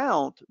same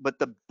amount, but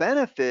the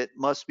benefit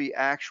must be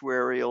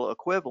actuarial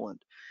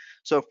equivalent.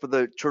 So for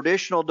the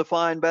traditional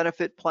defined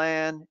benefit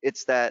plan,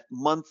 it's that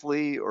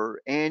monthly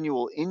or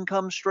annual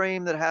income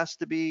stream that has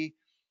to be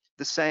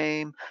the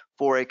same.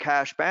 For a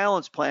cash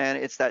balance plan,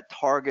 it's that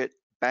target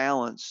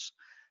balance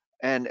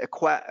and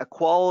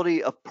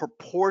equality of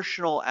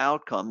proportional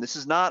outcome. This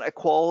is not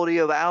equality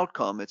of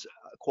outcome, it's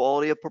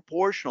equality of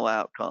proportional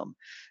outcome.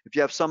 If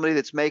you have somebody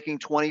that's making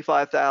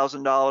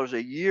 $25,000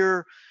 a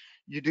year,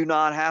 you do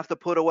not have to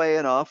put away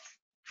enough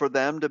for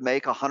them to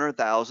make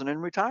 100,000 in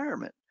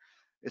retirement.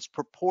 It's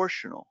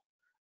proportional.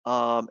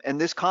 And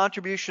this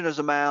contribution as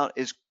amount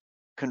is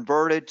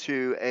converted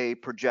to a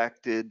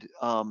projected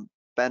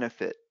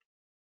benefit.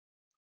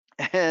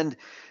 And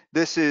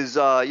this is,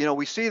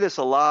 we see this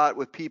a lot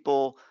with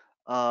people,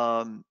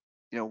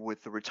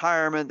 with the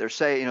retirement.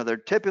 They're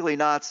typically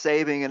not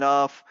saving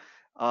enough,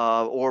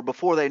 or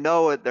before they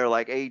know it, they're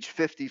like age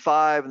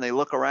 55 and they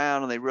look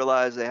around and they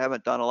realize they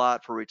haven't done a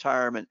lot for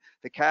retirement.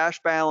 The cash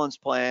balance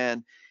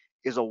plan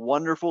is a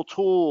wonderful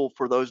tool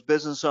for those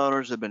business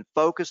owners that have been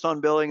focused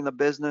on building the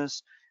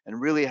business and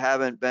really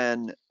haven't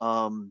been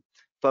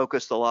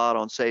focused a lot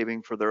on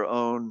saving for their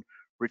own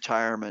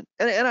retirement.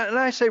 And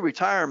I say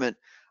retirement,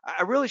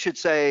 I really should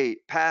say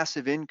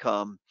passive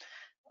income.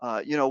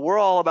 We're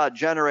all about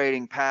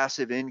generating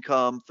passive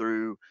income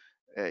through,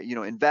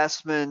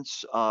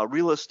 investments,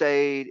 real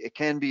estate. It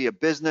can be a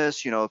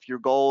business, if your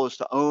goal is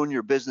to own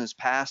your business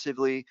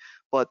passively.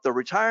 But the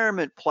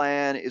retirement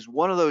plan is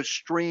one of those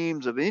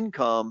streams of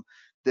income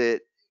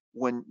that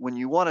when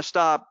you want to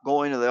stop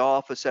going to the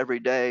office every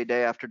day,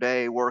 day after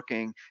day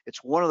working,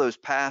 it's one of those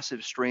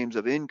passive streams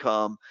of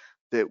income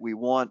that we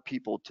want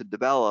people to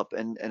develop.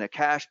 And a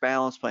cash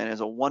balance plan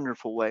is a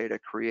wonderful way to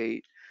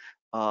create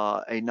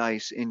a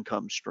nice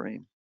income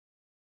stream.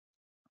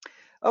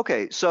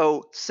 Okay,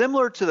 so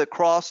similar to the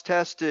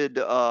cross-tested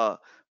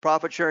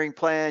profit sharing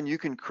plan, you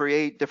can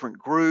create different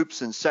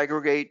groups and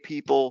segregate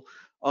people,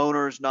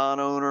 owners,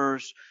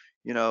 non-owners,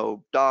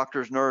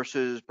 doctors,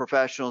 nurses,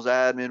 professionals,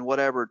 admin,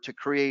 whatever, to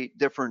create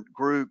different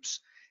groups.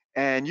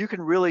 And you can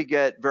really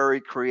get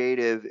very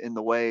creative in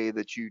the way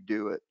that you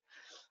do it.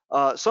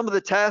 Some of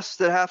the tests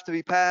that have to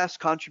be passed: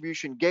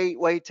 contribution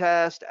gateway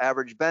test,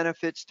 average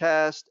benefits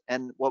test,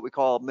 and what we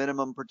call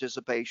minimum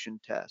participation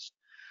test.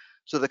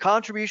 So the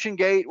contribution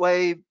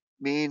gateway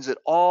means that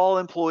all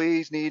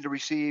employees need to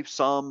receive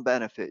some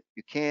benefit.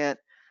 You can't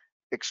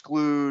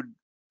exclude,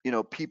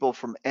 people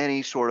from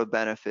any sort of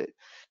benefit.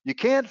 You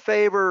can't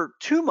favor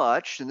too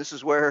much, and this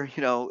is where,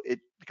 it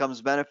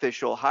becomes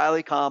beneficial,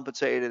 highly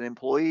compensated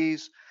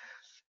employees.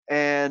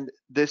 And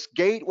this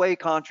gateway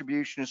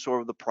contribution is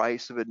sort of the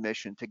price of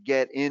admission to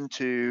get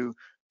into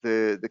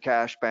the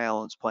cash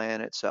balance plan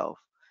itself.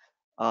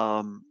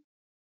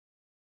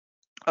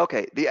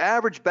 Okay, the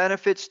average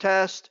benefits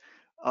test.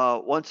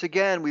 Once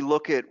again, we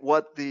look at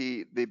what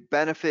the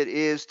benefit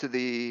is to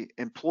the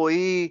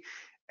employee,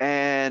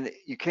 and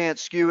you can't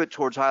skew it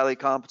towards highly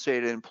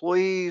compensated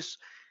employees.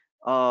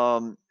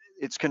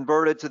 It's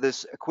converted to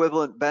this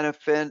equivalent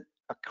benefit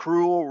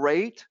accrual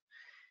rate.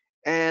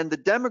 And the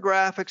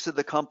demographics of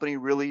the company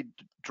really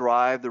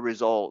drive the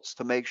results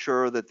to make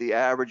sure that the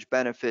average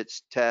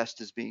benefits test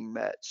is being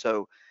met.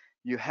 So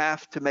you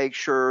have to make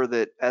sure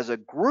that as a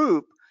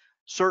group,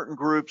 certain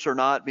groups are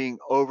not being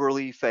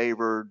overly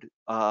favored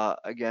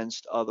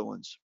against other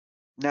ones.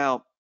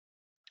 Now,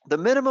 the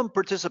minimum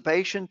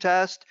participation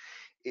test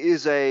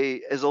is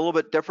a little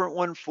bit different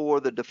one for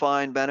the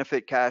defined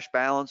benefit cash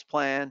balance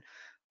plan.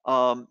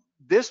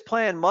 This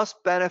plan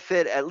must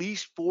benefit at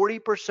least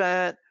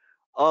 40%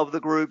 of the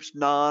group's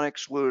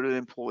non-excluded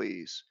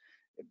employees.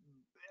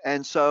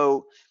 And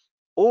so,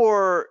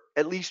 or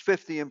at least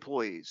 50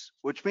 employees,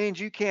 which means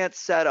you can't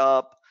set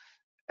up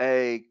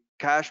a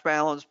cash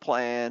balance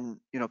plan.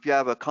 If you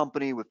have a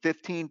company with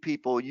 15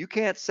 people, you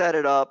can't set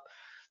it up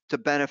to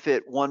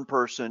benefit one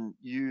person,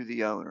 you,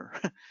 the owner.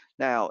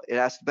 Now, it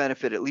has to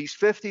benefit at least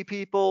 50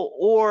 people,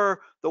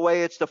 or the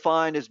way it's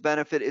defined as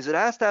benefit is it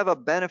has to have a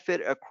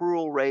benefit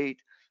accrual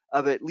rate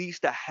of at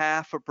least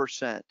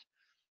 0.5%.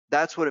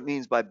 That's what it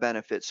means by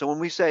benefit. So when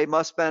we say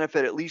must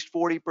benefit at least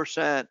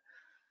 40%,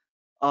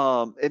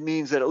 it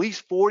means that at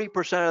least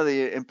 40% of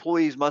the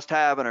employees must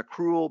have an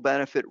accrual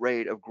benefit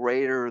rate of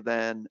greater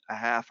than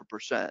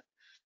 0.5%.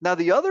 Now,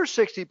 the other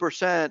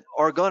 60%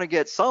 are going to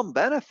get some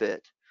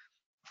benefit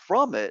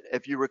from it.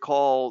 If you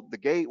recall the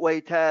gateway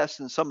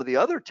test and some of the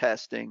other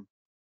testing,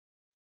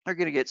 they're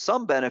going to get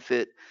some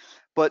benefit.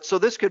 But so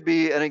this could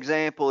be an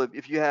example.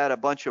 If you had a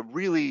bunch of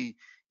really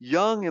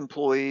young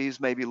employees,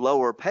 maybe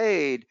lower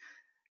paid,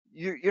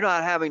 you're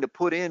not having to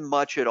put in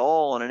much at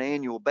all on an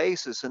annual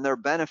basis, and their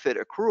benefit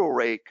accrual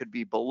rate could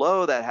be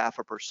below that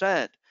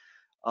 0.5%,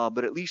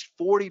 but at least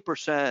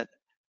 40%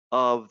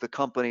 of the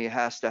company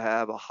has to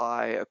have a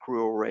high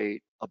accrual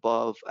rate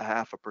above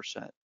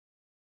 0.5%.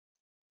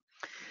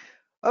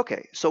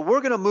 Okay, so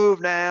we're going to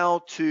move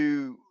now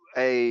to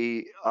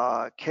a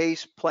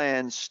case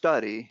plan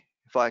study,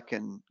 if I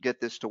can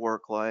get this to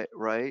work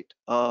right.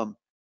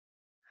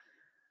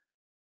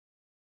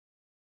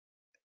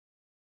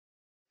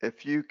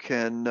 if you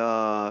can,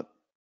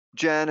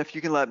 Jen, if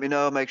you can let me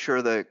know, make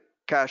sure the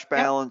cash Yep,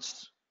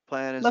 balance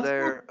plan is looks good.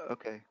 there.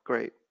 Okay,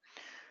 great.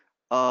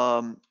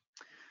 Um,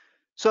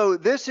 so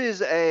this is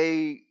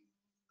so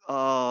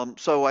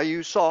I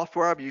use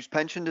software. I've used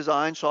pension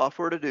design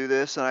software to do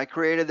this, and I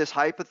created this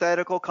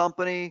hypothetical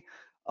company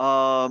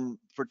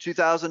for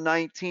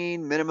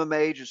 2019. Minimum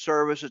age of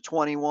service of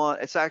 21.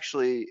 It's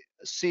actually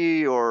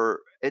C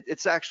or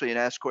it's actually an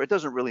S corp. It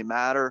doesn't really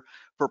matter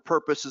for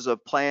purposes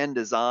of plan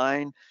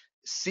design.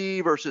 C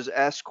versus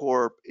S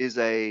corp is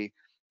a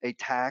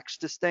tax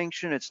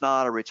distinction. It's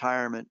not a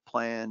retirement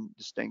plan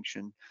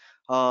distinction.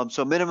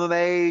 So minimum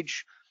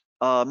age,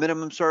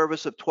 minimum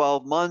service of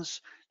 12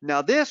 months.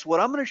 Now this, what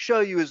I'm going to show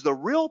you is the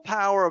real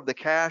power of the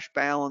cash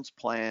balance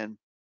plan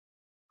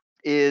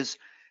is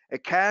a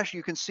cash,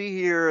 you can see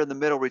here in the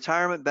middle,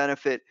 retirement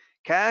benefit,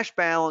 cash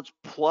balance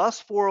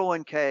plus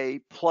 401k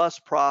plus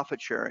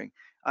profit sharing.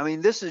 I mean,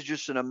 this is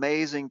just an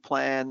amazing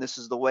plan. This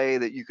is the way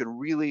that you can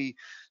really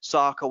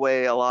sock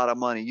away a lot of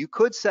money. You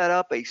could set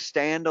up a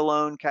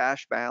standalone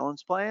cash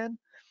balance plan,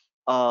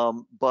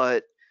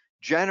 but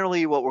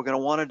generally what we're going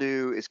to want to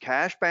do is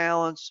cash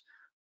balance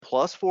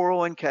plus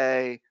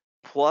 401k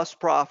plus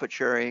profit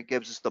sharing. It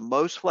gives us the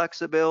most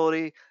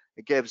flexibility.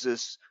 It gives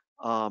us,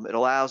 it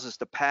allows us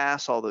to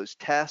pass all those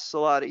tests a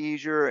lot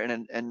easier,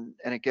 and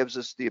it gives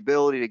us the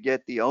ability to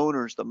get the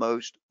owners the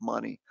most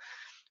money.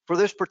 For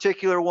this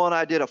particular one,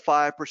 I did a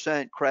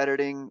 5%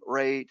 crediting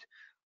rate.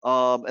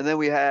 And then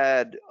we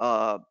had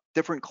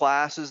different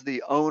classes,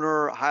 the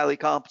owner, highly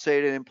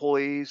compensated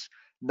employees,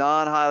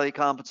 non-highly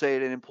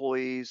compensated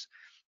employees,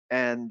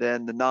 and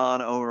then the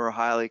non-owner,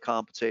 highly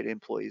compensated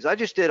employees. I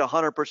just did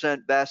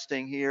 100%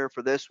 vesting here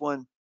for this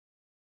one,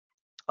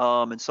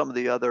 and some of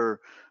the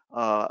other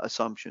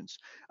assumptions.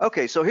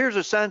 Okay, so here's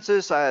a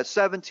census. I had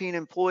 17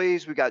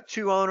 employees. We got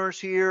 2 owners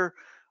here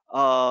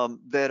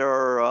that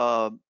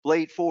are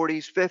late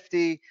 40s,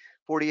 50,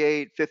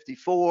 48,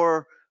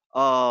 54.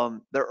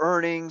 Their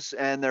earnings,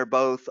 and they're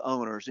both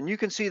owners. And you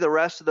can see the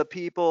rest of the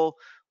people.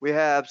 We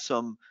have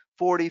some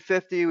 40,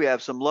 50. We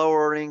have some low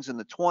earnings in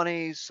the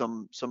 20s,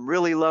 some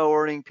really low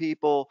earning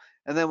people.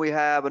 And then we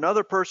have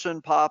another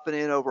person popping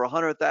in over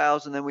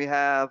 100,000. Then we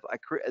have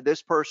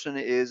this person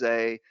is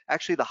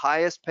actually the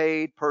highest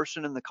paid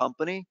person in the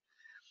company,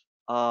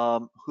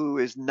 who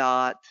is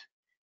not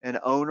an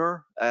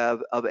owner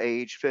of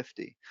age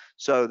 50.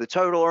 So the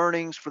total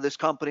earnings for this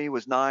company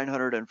was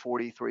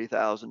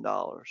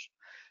 $943,000.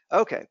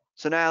 Okay,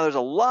 so now there's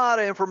a lot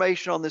of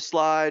information on this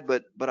slide,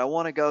 but I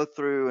want to go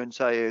through and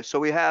tell you. So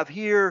we have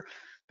here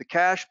the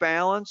cash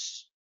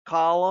balance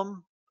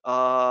column,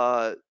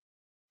 the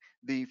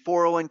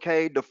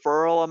 401k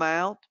deferral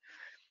amount,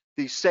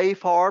 the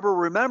safe harbor.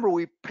 Remember,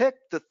 we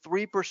picked the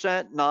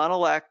 3%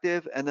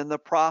 non-elective and then the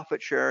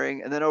profit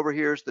sharing, and then over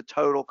here is the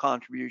total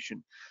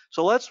contribution.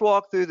 So let's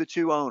walk through the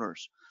 2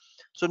 owners.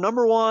 So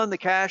number one, the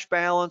cash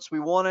balance, we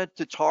wanted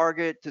to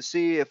target to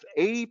see if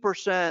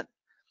 80%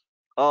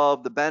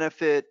 of the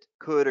benefit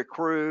could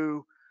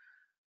accrue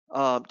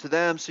to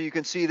them. So you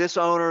can see this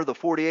owner, the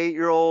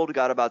 48-year-old,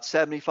 got about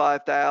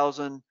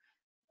 75,000.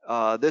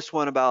 This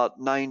one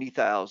about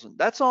 90,000.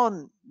 That's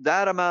on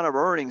that amount of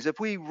earnings. If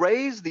we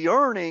raise the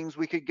earnings,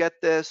 we could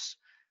get this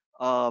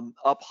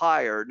up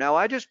higher. Now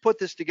I just put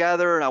this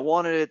together and I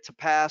wanted it to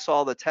pass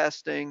all the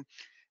testing,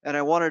 and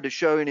I wanted to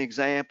show you an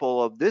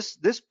example of this.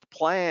 This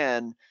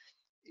plan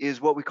is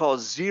what we call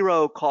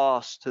zero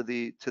cost to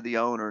the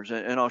owners,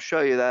 and I'll show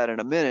you that in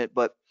a minute.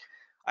 But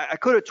I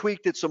could have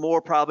tweaked it some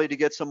more probably to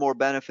get some more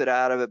benefit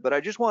out of it, but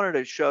I just wanted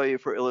to show you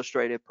for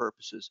illustrative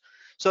purposes.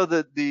 So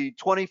the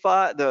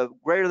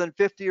greater than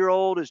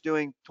 50-year-old is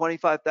doing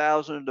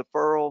 25,000 in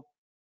deferral,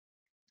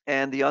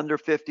 and the under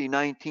 50,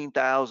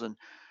 19,000.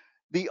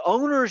 The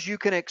owners you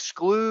can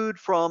exclude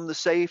from the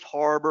safe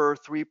harbor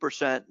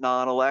 3%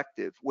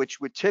 non-elective, which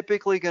we're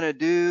typically going to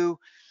do.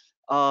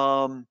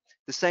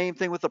 The same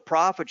thing with the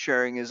profit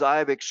sharing is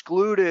I've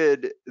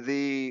excluded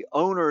the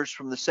owners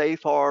from the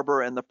safe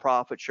harbor and the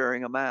profit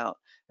sharing amount.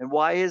 And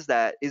why is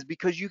that? Is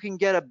because you can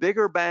get a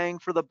bigger bang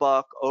for the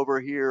buck over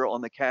here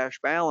on the cash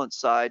balance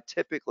side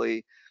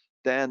typically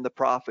than the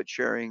profit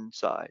sharing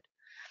side.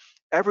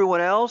 Everyone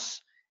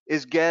else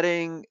is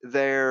getting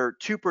their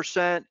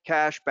 2%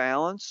 cash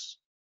balance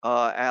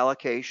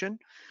allocation.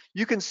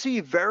 You can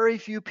see very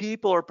few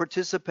people are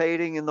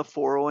participating in the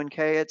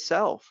 401k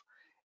itself.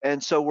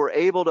 And so we're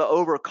able to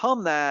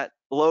overcome that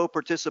low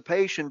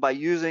participation by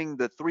using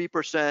the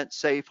 3%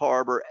 safe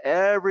harbor.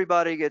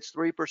 Everybody gets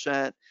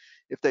 3%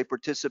 if they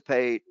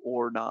participate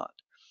or not.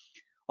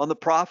 On the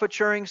profit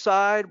sharing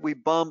side, we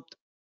bumped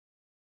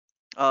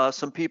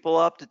some people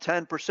up to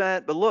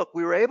 10%. But look,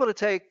 we were able to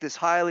take this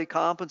highly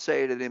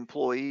compensated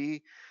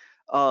employee.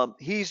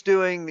 He's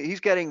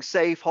getting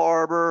safe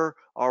harbor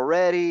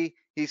already.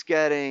 He's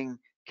getting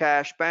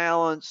cash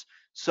balance.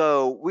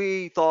 So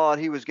we thought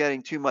he was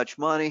getting too much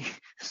money.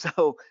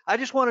 So I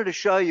just wanted to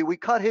show you, we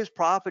cut his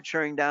profit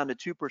sharing down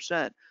to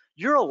 2%.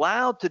 You're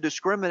allowed to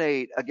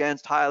discriminate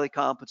against highly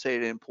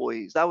compensated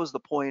employees. That was the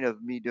point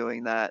of me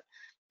doing that.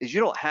 is you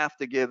don't have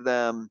to give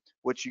them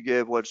what you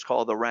give what's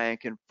called the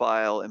rank and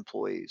file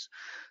employees.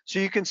 So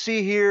you can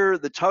see here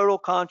the total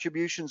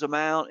contributions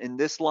amount in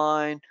this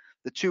line,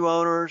 the two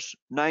owners,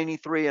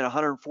 $93,000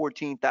 and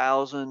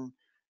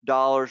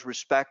 $114,000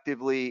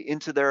 respectively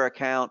into their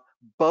account.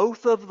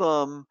 Both of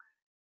them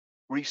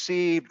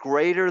received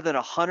greater than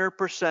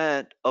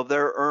 100% of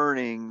their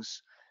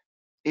earnings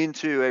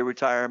into a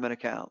retirement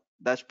account.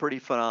 That's pretty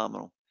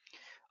phenomenal.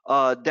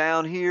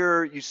 Down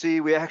here, you see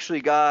we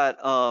actually got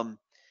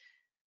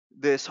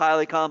this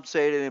highly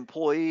compensated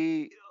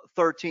employee,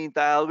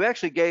 13,000. We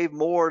actually gave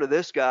more to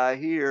this guy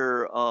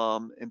here,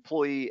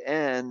 employee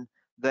N,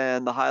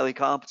 than the highly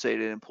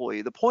compensated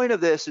employee. The point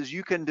of this is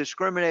you can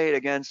discriminate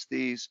against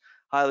these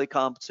highly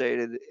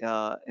compensated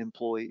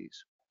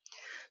employees.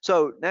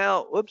 So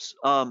now, whoops,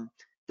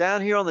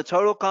 down here on the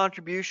total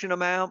contribution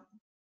amount,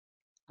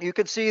 you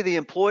can see the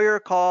employer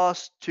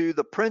cost to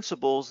the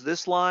principals,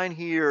 this line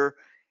here,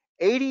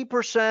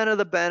 80% of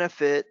the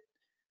benefit,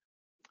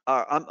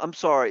 I'm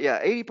sorry,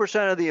 yeah,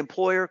 80% of the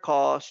employer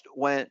cost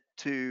went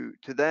to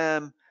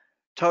them.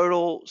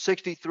 Total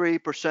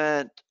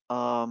 63%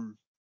 of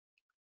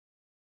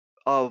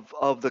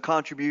the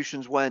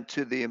contributions went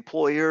to the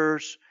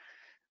employers,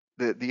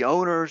 the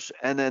owners,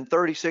 and then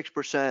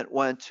 36%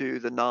 went to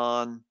the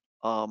non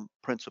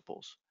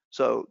principals.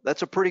 So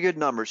that's a pretty good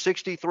number,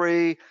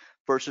 63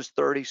 versus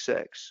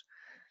 36.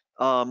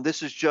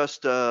 This is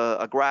just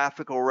a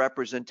graphical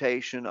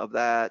representation of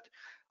that.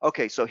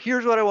 Okay, so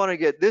here's what I want to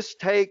get. This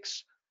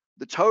takes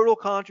the total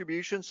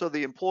contribution. So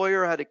the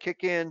employer had to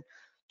kick in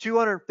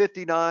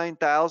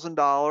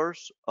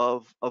 $259,000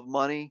 of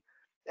money.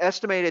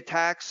 Estimated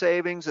tax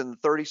savings in the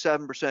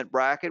 37%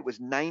 bracket was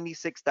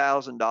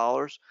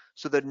 $96,000.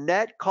 So the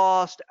net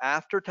cost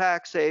after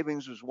tax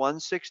savings was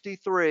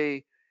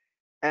 163,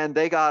 and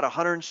they got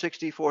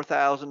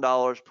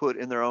 $164,000 put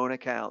in their own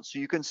account. So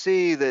you can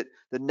see that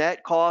the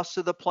net cost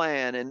of the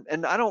plan,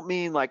 and I don't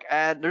mean like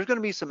there's going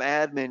to be some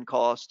admin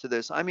costs to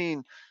this. I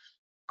mean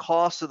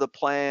cost of the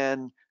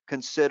plan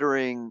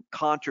considering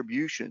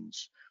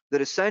contributions,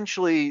 that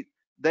essentially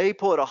they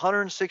put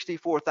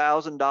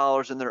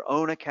 $164,000 in their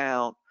own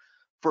account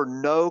for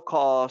no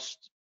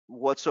cost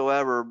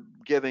whatsoever,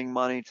 giving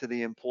money to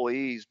the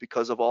employees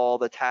because of all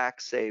the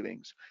tax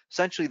savings.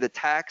 Essentially the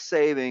tax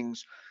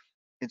savings,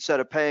 instead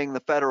of paying the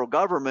federal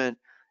government,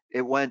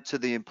 it went to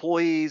the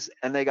employees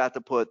and they got to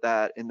put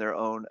that in their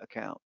own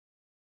account.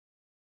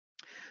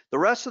 The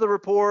rest of the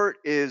report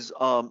is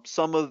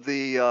some of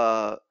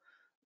the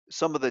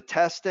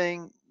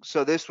testing.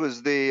 So this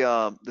was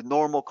the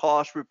normal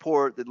cost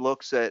report that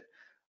looks at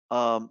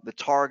the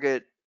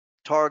target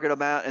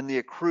amount and the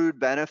accrued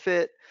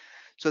benefit.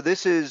 So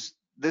this is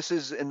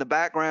in the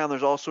background.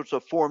 There's all sorts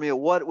of formula.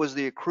 What was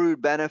the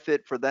accrued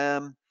benefit for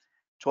them?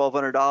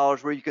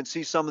 $1,200. Where you can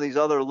see some of these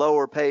other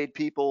lower paid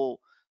people,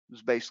 it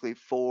was basically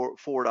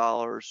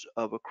 $4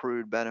 of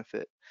accrued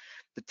benefit.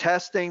 The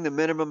testing, the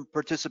minimum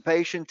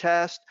participation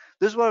test.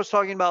 This is what I was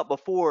talking about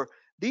before.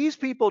 These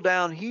people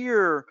down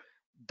here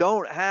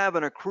don't have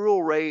an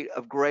accrual rate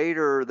of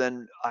greater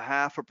than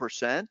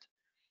 0.5%.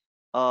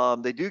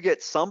 They do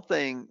get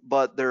something,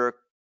 but their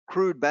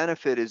accrued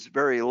benefit is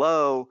very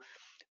low.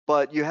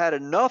 But you had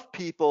enough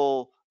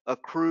people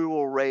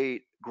accrual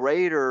rate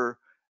greater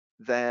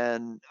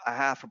than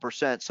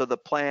 0.5%, so the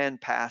plan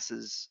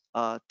passes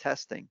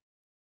testing.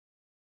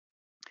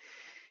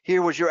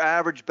 Here was your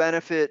average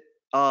benefit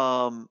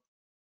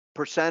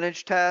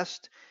percentage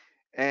test,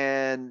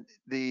 and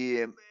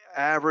the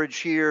average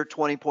here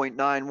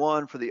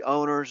 20.91 for the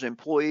owners,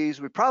 employees.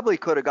 We probably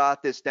could have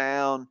got this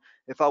down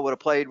if I would have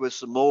played with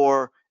some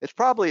more. It's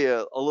probably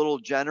a little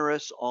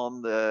generous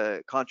on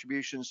the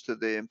contributions to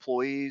the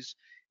employees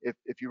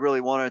if you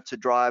really wanted to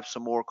drive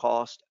some more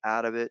cost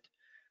out of it.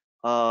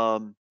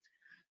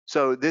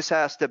 So this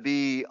has to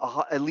be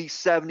at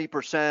least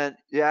 70%.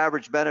 The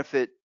average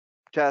benefit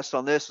test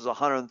on this is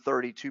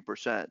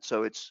 132%.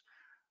 So it's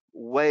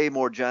way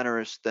more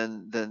generous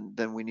than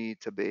we need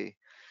to be.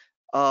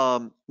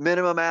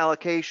 Minimum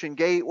allocation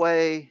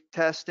gateway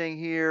testing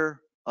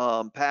here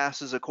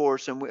passes, of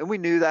course, and we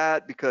knew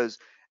that because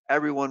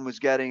everyone was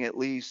getting at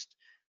least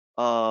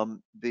the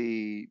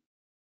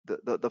 5%,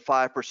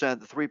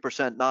 the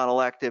 3%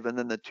 non-elective, and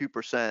then the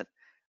 2%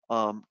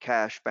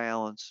 cash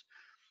balance.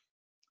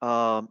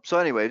 So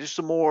anyway, just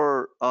some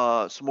more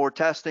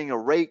testing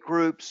of rate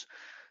groups.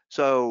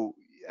 So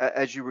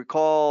as you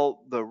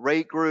recall, the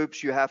rate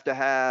groups, you have to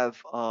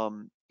have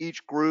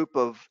each group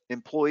of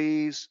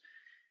employees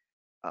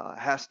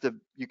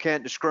you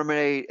can't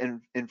discriminate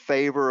in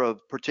favor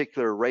of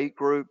particular rate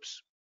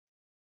groups.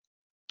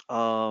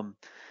 So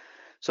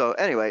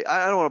anyway,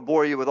 I don't want to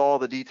bore you with all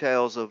the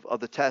details of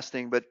the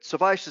testing, but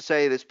suffice to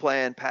say this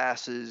plan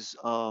passes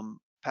all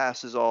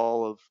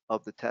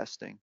of the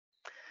testing.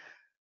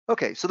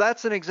 Okay, so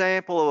that's an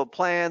example of a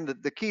plan.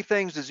 The key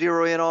things to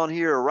zero in on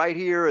here are right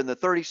here in the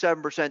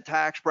 37%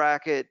 tax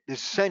bracket. There's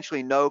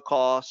essentially no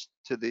cost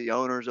to the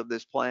owners of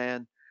this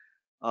plan.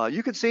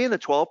 You can see in the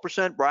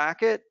 12%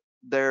 bracket,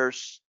 they're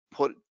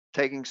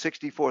taking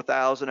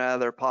 $64,000 out of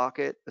their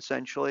pocket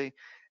essentially,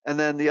 And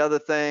then the other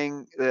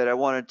thing that I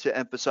wanted to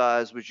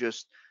emphasize was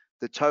just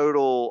the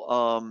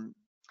total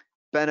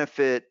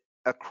benefit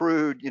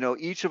accrued.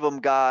 Each of them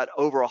got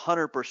over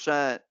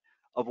 100%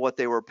 of what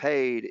they were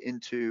paid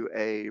into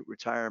a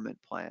retirement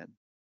plan.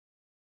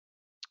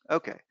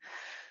 Okay,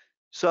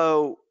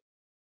 so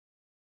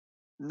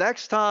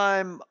next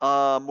time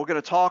we're going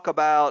to talk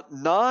about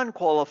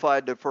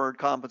non-qualified deferred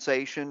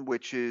compensation,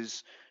 which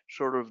is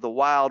sort of the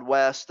wild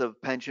west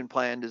of pension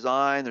plan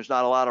design. There's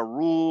not a lot of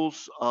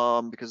rules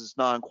because it's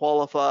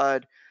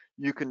non-qualified.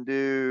 You can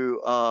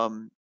do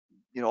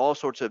all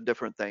sorts of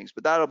different things,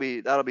 but that'll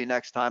be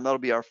next time. That'll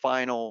be our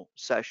final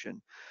session.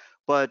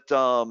 But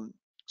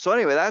so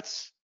anyway,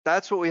 that's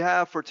what we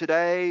have for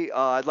today.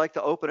 I'd like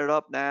to open it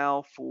up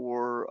now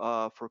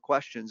for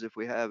questions if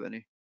we have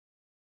any.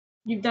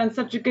 You've done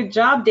such a good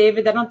job,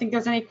 David. I don't think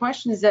there's any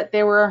questions that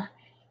they were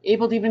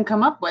able to even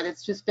come up with.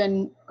 It's just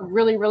been a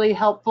really, really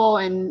helpful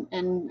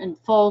and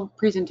full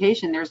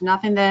presentation. There's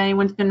nothing that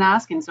anyone's been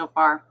asking so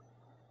far.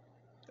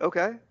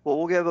 Okay, well,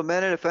 we'll give a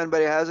minute if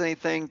anybody has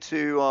anything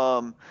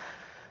to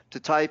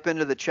type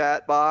into the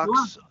chat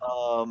box.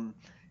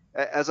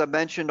 As I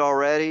mentioned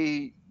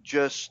already,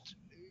 just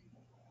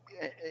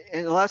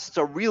unless it's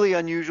a really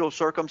unusual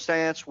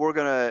circumstance, we're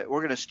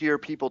gonna steer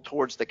people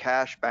towards the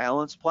cash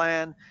balance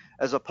plan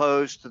as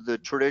opposed to the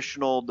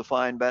traditional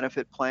defined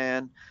benefit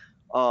plan.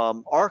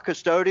 Our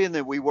custodian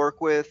that we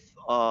work with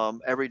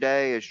every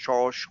day is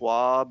Charles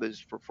Schwab, is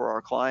for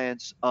our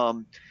clients.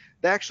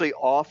 They actually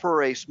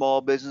offer a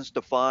small business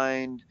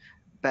defined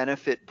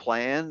benefit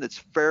plan that's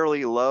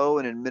fairly low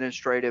in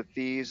administrative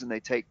fees, and they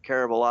take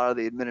care of a lot of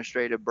the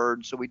administrative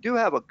burden. So we do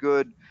have a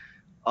good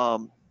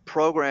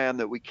program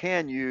that we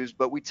can use,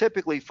 but we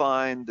typically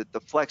find that the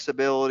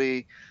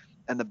flexibility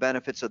and the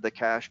benefits of the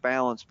cash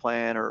balance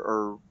plan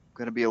are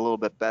going to be a little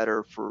bit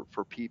better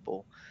for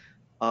people.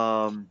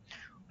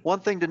 One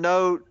thing to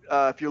note,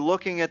 if you're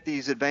looking at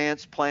these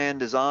advanced plan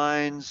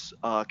designs,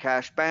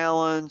 cash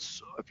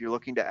balance, if you're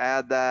looking to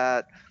add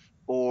that,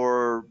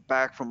 or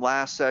back from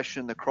last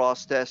session, the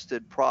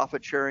cross-tested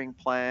profit sharing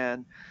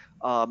plan,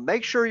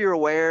 make sure you're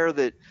aware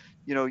that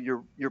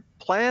your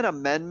plan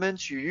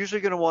amendments, you're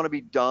usually going to want to be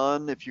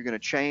done if you're going to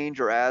change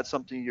or add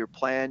something to your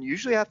plan. You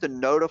usually have to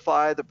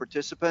notify the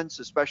participants,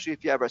 especially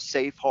if you have a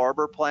safe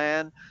harbor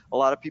plan. A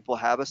lot of people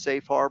have a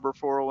safe harbor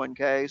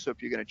 401k, so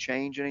if you're going to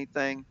change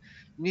anything,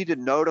 you need to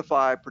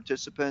notify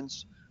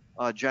participants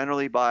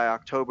generally by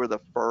October the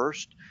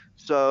 1st.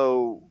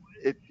 So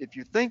if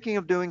you're thinking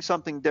of doing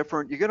something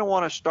different, you're going to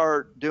want to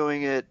start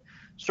doing it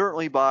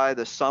certainly by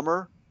the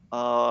summer.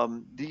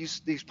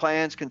 These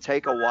plans can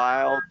take a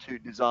while to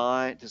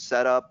design, to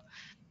set up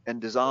and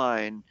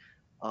design.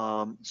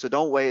 So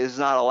don't wait. It's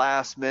not a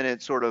last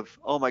minute sort of,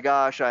 oh my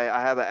gosh, I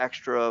have an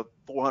extra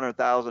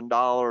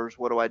 $400,000.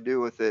 What do I do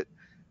with it?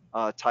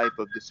 Type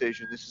of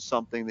decision. This is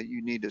something that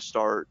you need to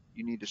start.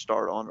 You need to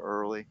start on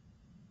early.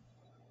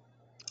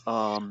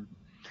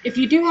 If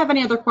you do have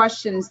any other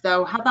questions,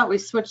 though, how about we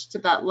switch to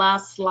that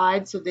last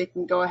slide so they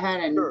can go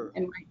ahead and Sure.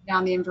 write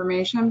down the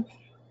information?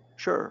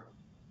 Sure.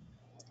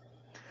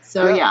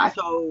 So Yep. yeah,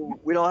 So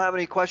we don't have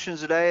any questions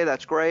today.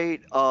 That's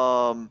great.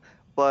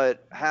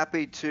 But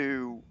happy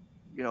to,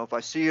 if I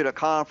see you at a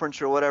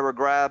conference or whatever,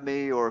 grab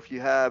me, or if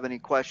you have any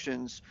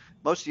questions,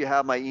 most of you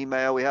have my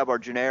email. We have our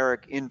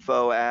generic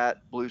info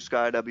at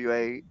BlueSky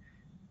WA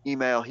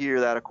email here.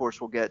 That of course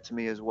will get to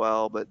me as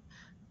well. But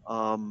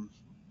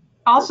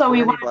also, we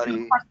for wanted to, of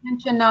anybody, course,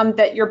 mention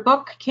that your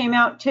book came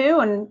out too,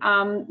 and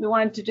we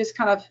wanted to just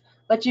kind of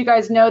let you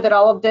guys know that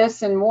all of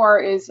this and more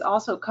is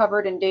also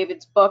covered in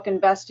David's book,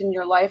 Invest in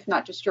Your Life,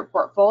 Not Just Your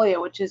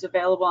Portfolio, which is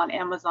available on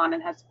Amazon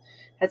and has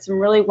had some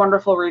really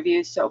wonderful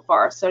reviews so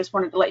far. So I just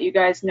wanted to let you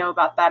guys know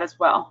about that as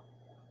well.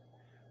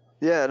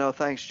 yeah, no,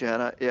 thanks,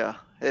 Jenna. Yeah,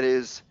 it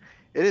is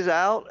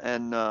out,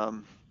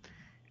 and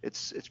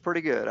it's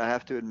pretty good, I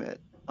have to admit.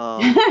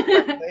 In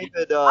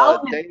fact,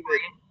 I'll admit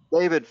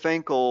David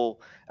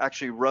Finkel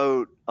actually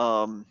wrote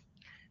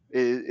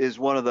is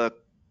one of the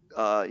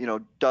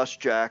Dust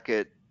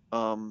Jacket.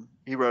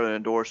 He wrote an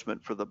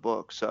endorsement for the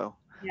book, so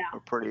yeah. we're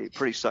pretty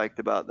psyched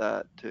about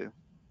that too.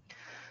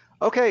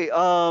 Okay,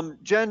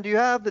 Jen, do you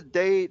have the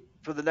date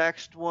for the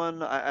next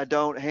one? I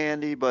don't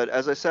handy, but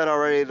as I said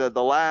already,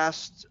 the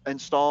last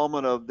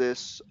installment of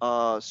this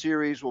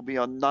series will be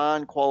on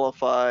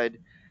non-qualified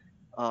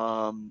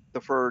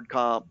deferred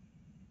comp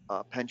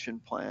pension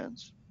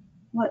plans.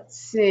 Let's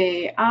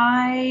see.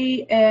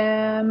 I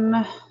am.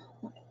 Let's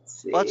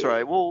Well, that's all see.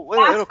 right. Well,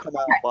 Last, it'll come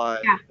out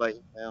yeah. by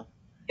email.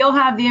 You'll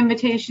have the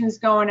invitations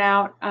going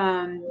out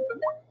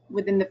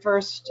within the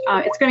first.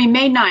 It's going to be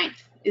May 9th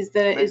is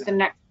the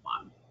next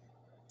one.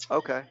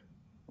 Okay.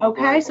 Well,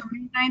 Okay, great. so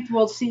May 9th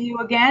we'll see you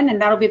again,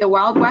 and that'll be the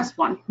Wild West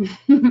one.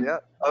 Yeah.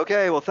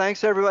 Okay. Well,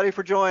 thanks everybody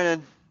for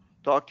joining.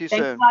 Talk to you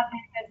Thanks a soon. lot,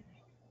 David.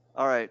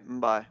 All right.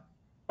 Bye.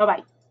 Bye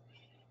bye.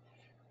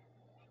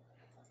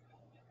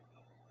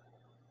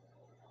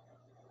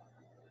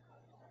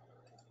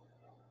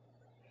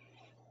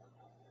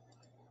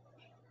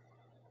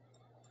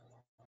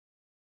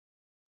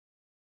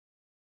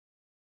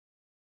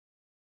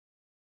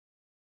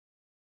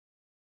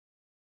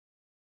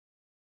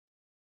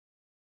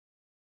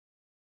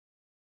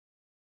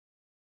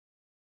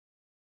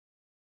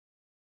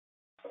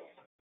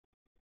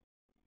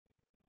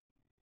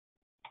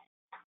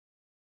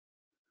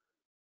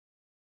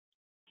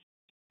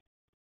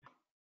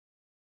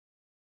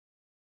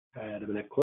 Had a minute.